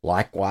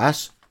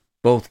 Likewise,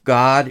 both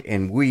God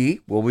and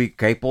we will be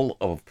capable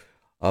of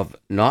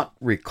not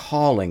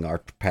recalling our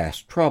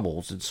past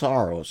troubles and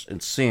sorrows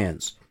and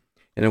sins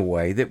in a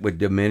way that would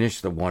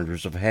diminish the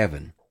wonders of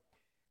heaven.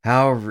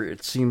 However,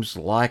 it seems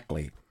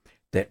likely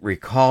that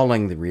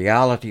recalling the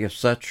reality of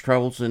such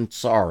troubles and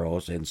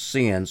sorrows and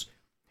sins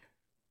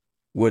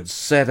would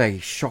set a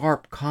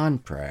sharp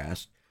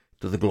contrast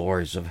to the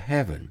glories of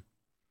heaven,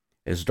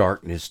 as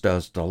darkness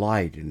does to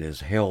light and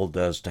as hell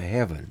does to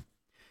heaven.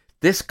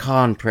 This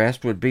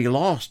contrast would be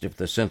lost if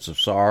the sense of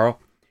sorrow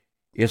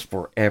is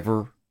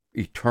forever,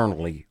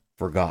 eternally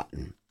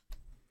forgotten.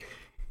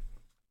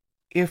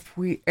 If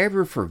we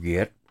ever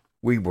forget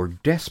we were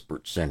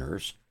desperate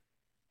sinners,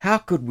 how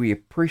could we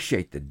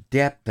appreciate the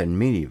depth and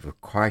meaning of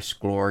Christ's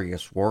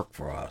glorious work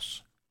for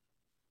us?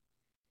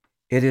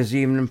 It is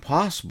even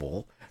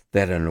impossible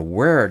that an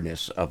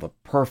awareness of a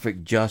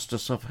perfect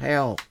justice of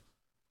hell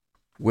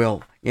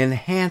will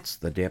enhance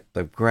the depth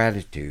of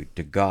gratitude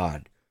to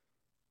God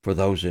for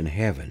those in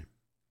heaven.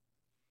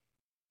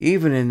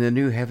 Even in the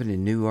new heaven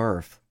and new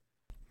earth,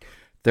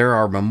 there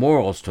are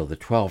memorials to the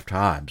 12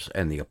 tribes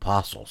and the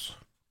apostles.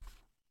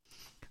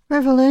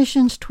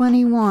 Revelations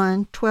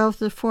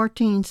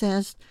 21:12-14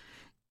 says,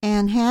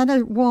 and had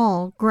a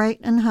wall great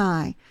and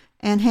high,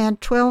 and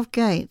had 12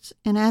 gates,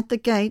 and at the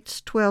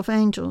gates 12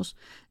 angels,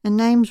 and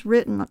names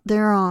written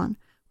thereon,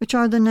 which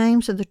are the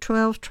names of the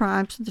 12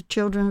 tribes of the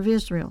children of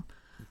Israel.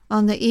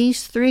 On the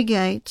east 3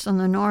 gates, on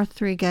the north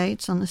 3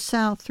 gates, on the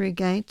south 3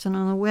 gates, and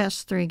on the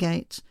west 3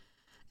 gates.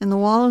 And the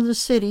wall of the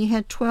city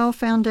had 12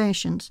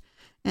 foundations,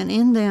 and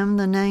in them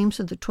the names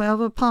of the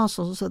 12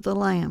 apostles of the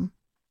Lamb.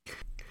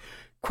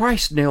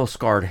 Christ's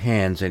nail-scarred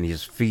hands and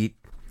his feet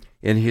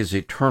in his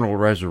eternal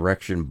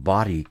resurrection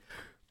body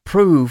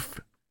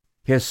prove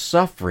his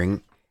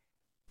suffering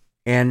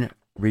and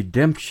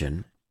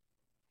redemption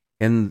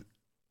in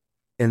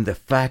the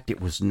fact it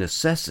was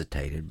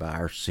necessitated by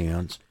our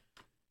sins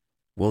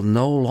will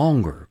no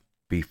longer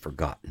be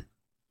forgotten.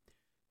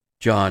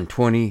 John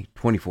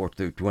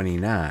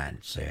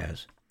 20:24-29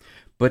 says,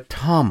 "But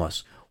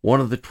Thomas,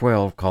 one of the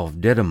 12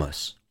 called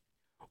Didymus,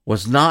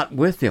 was not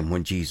with him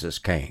when Jesus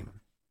came.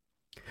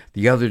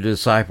 The other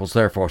disciples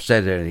therefore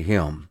said unto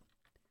him,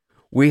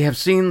 We have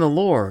seen the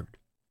Lord.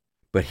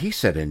 But he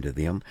said unto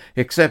them,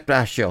 Except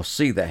I shall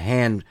see the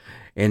hand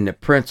in the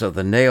prints of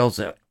the nails,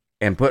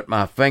 and put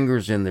my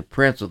fingers in the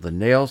prints of the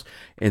nails,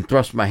 and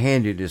thrust my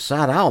hand into his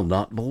side, I'll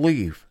not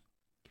believe."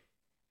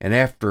 And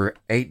after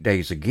 8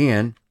 days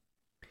again,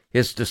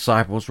 his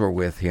disciples were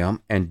with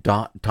him, and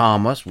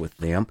Thomas with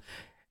them.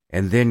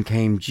 And then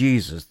came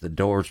Jesus, the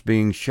doors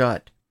being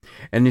shut.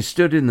 And he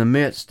stood in the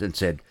midst, and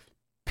said,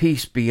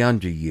 Peace be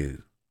unto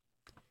you.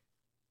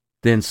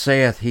 Then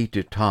saith he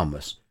to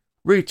Thomas,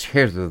 Reach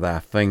hither thy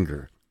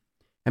finger,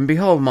 and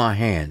behold my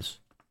hands,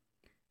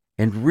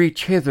 and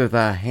reach hither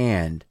thy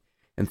hand,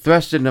 and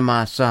thrust into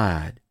my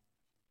side,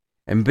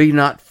 and be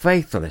not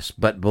faithless,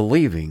 but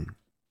believing.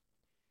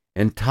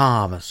 And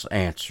Thomas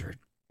answered,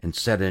 and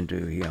said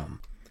unto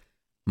him,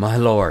 My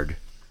Lord,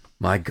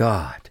 my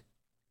God.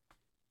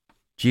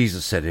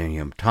 Jesus said unto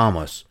him,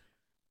 Thomas,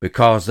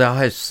 because thou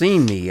hast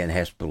seen me and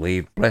hast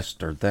believed,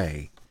 blessed are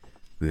they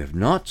who have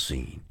not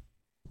seen,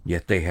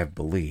 yet they have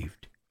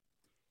believed.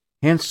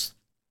 Hence,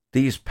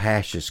 these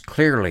passages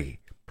clearly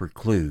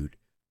preclude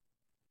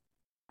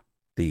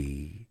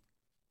the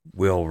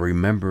will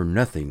remember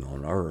nothing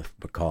on earth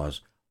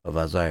because of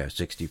Isaiah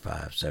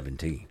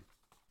 65:17.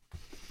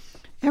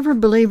 Every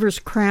believer's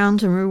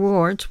crowns and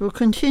rewards will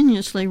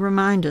continuously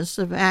remind us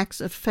of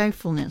acts of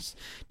faithfulness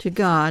to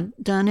God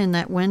done in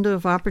that window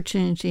of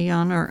opportunity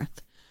on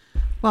earth.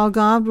 While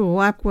God will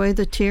wipe away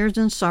the tears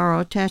and sorrow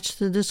attached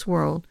to this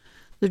world,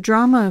 the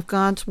drama of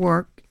God's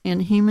work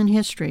in human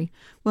history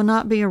will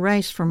not be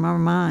erased from our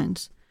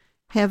minds.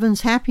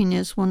 Heaven's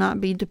happiness will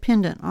not be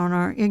dependent on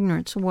our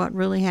ignorance of what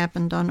really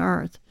happened on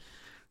earth.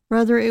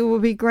 Rather, it will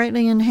be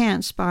greatly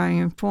enhanced by our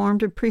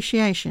informed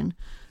appreciation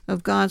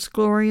of God's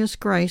glorious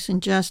grace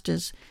and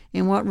justice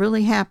in what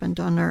really happened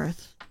on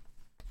earth.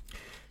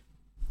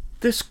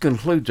 This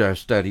concludes our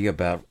study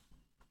about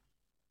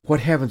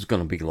what heaven's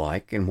going to be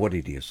like and what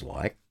it is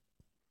like.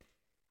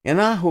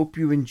 And I hope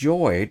you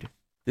enjoyed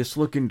this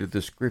look into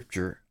the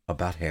scripture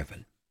about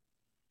heaven.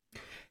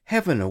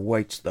 Heaven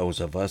awaits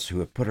those of us who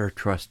have put our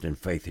trust and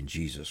faith in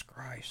Jesus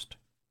Christ.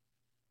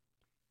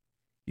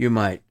 You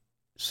might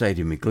say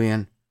to me,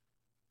 Glenn,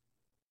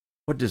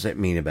 what does that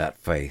mean about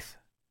faith?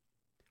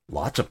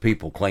 Lots of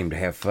people claim to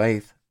have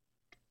faith.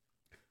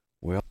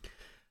 Well,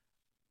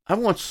 I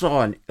once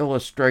saw an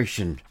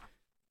illustration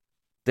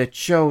that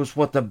shows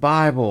what the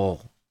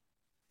Bible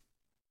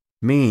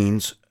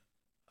means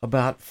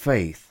about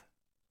faith.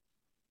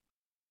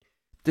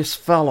 This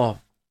fellow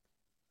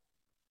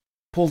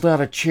pulled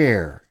out a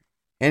chair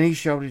and he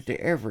showed it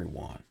to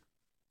everyone.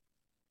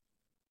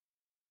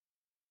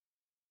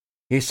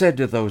 He said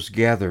to those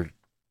gathered,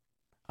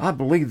 I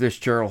believe this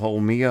chair will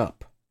hold me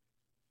up.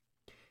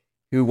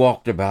 He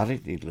walked about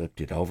it, he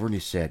looked it over, and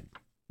he said,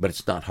 but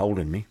it's not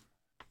holding me.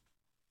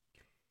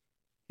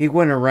 He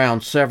went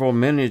around several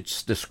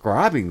minutes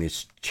describing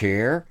this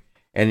chair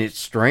and its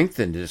strength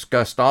and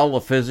discussed all the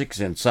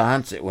physics and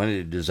science that went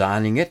into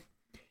designing it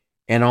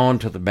and on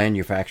to the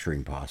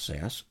manufacturing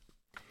process.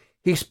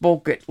 He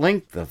spoke at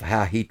length of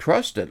how he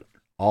trusted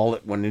all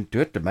that went into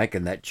it to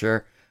making that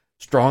chair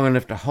strong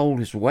enough to hold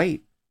his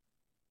weight.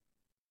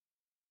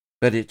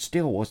 But it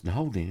still wasn't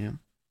holding him.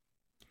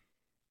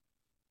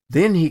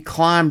 Then he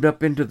climbed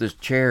up into the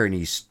chair and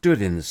he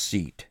stood in the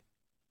seat.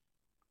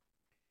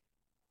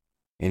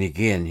 And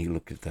again he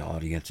looked at the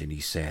audience and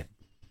he said,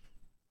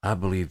 I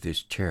believe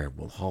this chair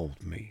will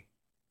hold me.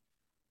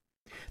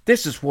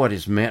 This is what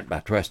is meant by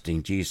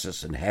trusting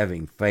Jesus and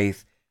having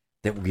faith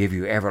that will give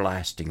you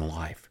everlasting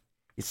life.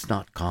 It's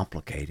not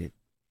complicated.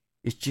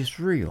 It's just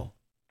real.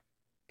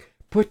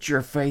 Put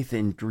your faith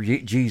in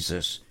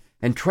Jesus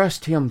and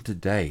trust him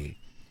today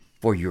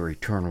for your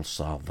eternal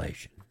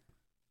salvation.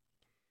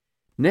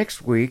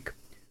 Next week,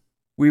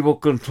 we will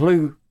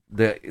conclude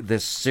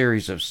this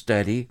series of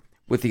study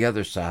with the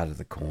other side of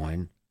the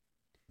coin.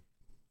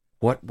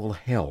 What will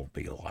hell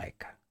be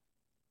like?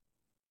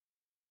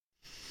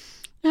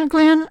 Now,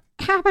 Glenn,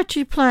 how about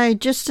you play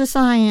Just As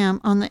I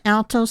Am on the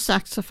alto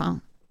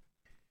saxophone?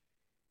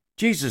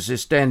 Jesus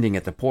is standing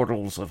at the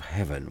portals of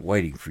heaven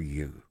waiting for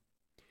you.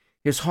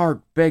 His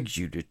heart begs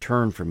you to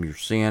turn from your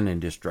sin and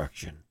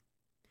destruction.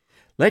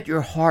 Let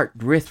your heart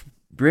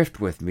drift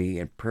with me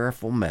in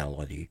prayerful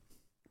melody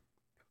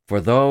for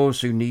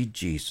those who need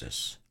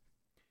Jesus.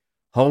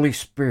 Holy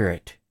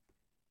Spirit,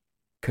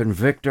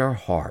 convict our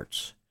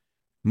hearts.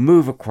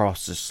 Move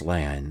across this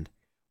land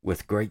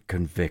with great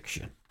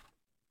conviction.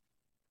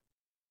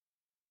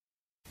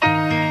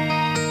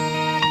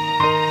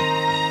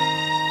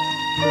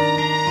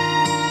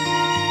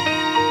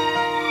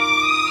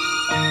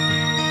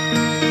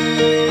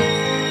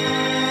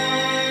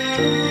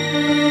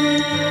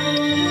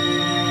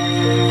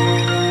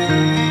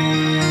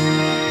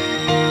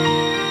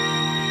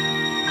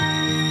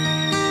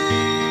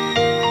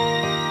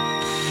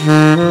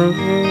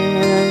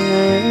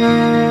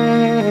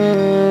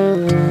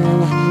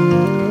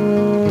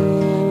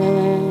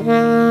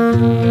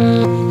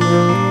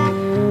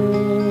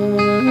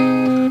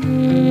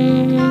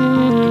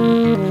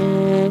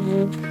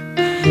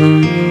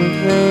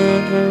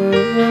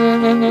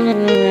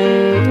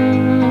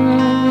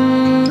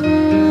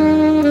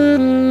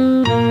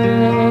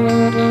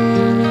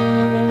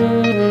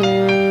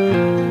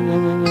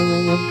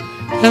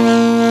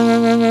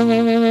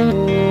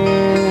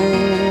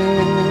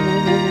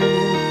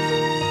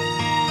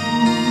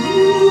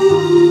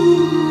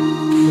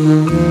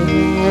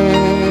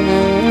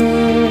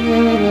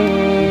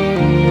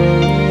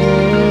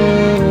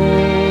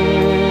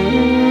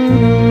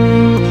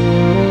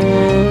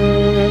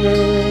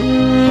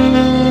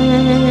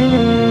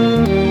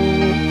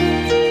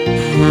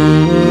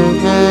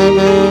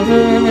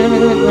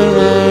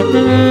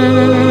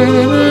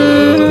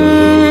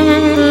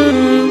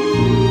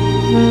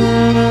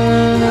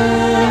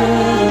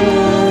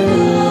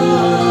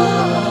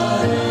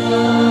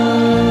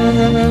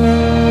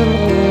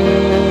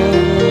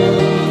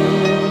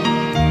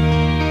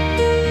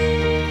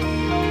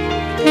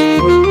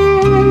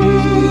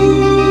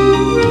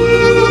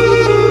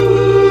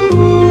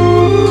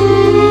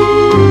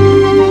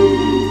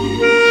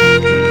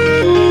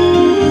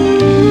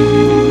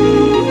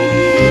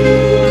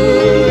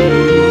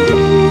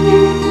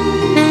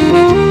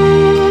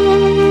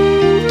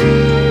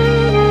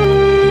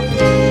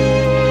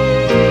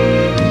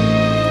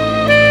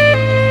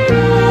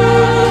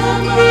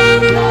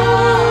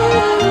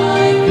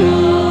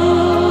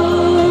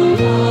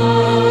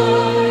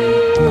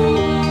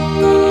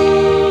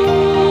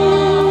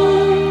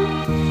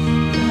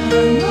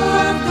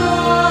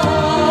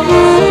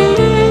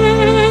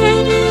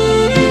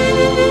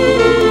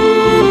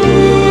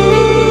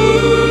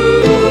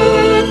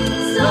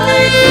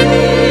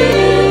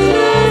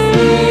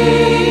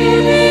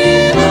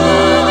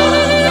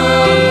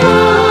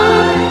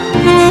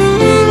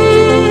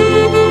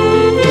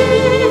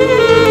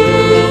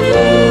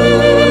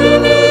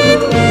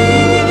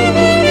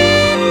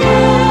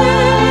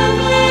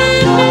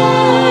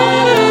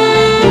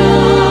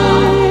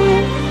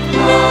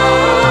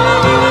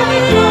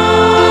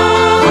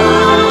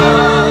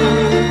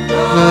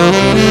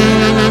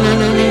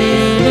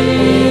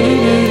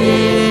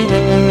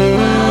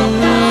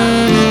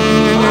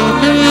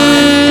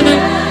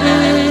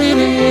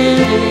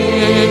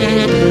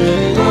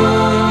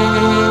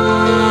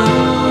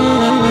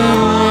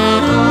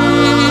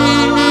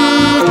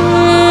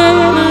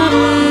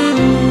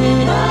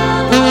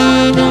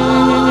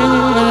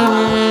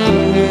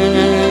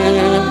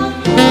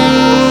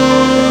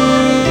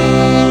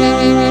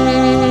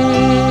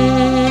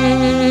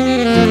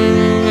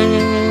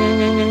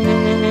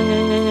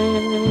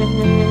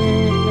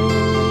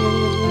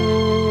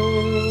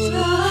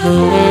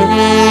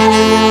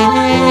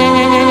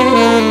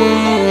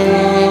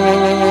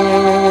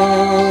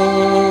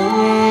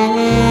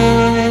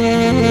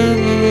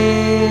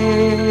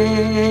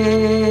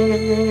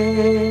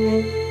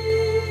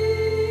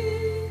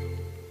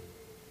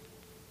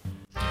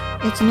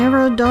 It's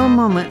never a dull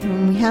moment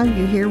when we have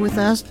you here with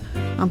us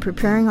on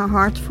Preparing Our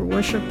Hearts for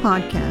Worship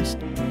podcast.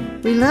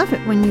 We love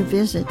it when you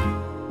visit.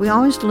 We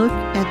always look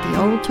at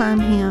the old-time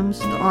hymns,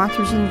 the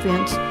authors and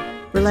events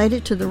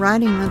related to the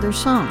writing of their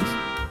songs.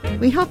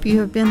 We hope you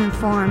have been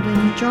informed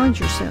and enjoyed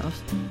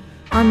yourselves.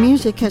 Our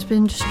music has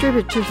been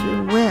distributed to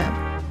the web,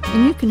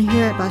 and you can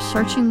hear it by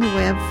searching the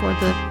web for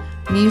the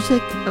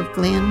music of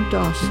Glenn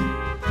Dawson.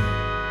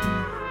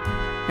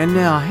 And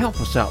now help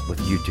us out with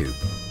YouTube.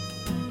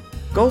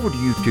 Go over to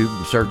YouTube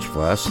and search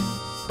for us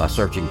by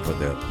searching for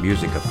the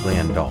music of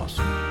Glenn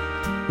Dawson.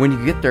 When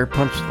you get there,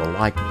 punch the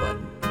like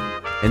button.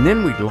 And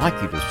then we'd like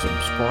you to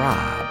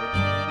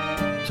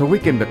subscribe so we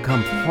can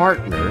become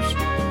partners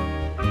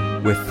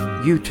with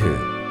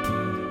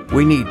YouTube.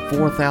 We need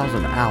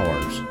 4,000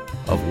 hours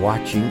of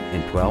watching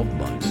in 12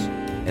 months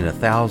and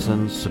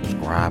 1,000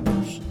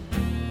 subscribers.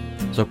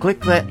 So click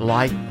that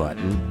like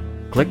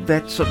button, click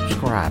that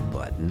subscribe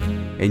button,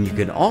 and you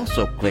can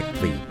also click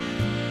the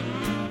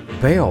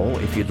bell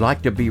if you'd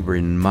like to be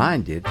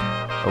reminded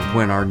of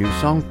when our new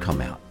songs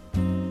come out.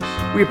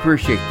 We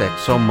appreciate that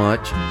so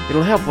much.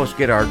 It'll help us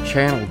get our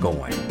channel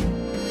going.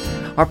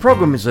 Our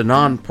program is a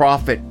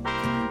non-profit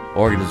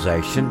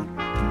organization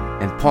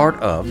and part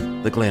of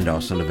the Glenn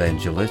Dawson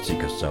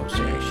Evangelistic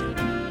Association.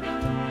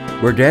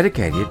 We're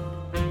dedicated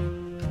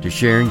to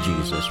sharing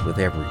Jesus with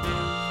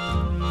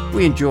everyone.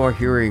 We enjoy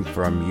hearing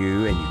from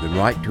you, and you can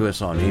write to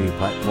us on any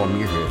platform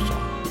you hear us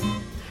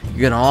on.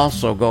 You can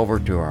also go over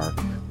to our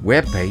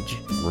webpage.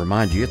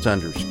 Remind you, it's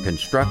under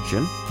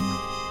construction.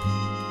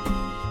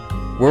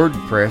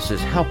 WordPress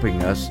is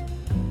helping us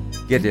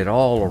get it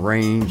all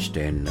arranged,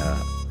 and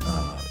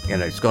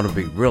it's going to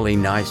be really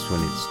nice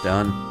when it's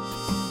done.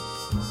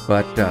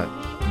 But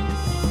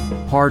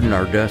pardon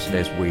our dust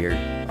as we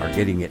are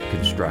getting it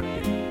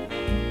constructed.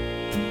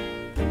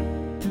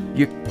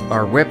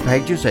 Our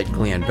webpage is at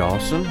Glenn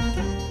Dawson,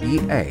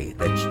 EA,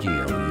 that's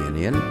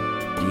GLENN,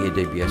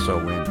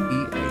 DAWSONEA.com.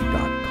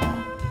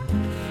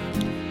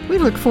 We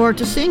look forward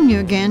to seeing you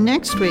again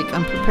next week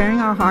on Preparing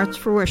Our Hearts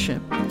for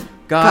Worship.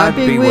 God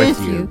be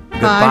with you.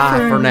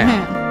 Goodbye for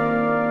now.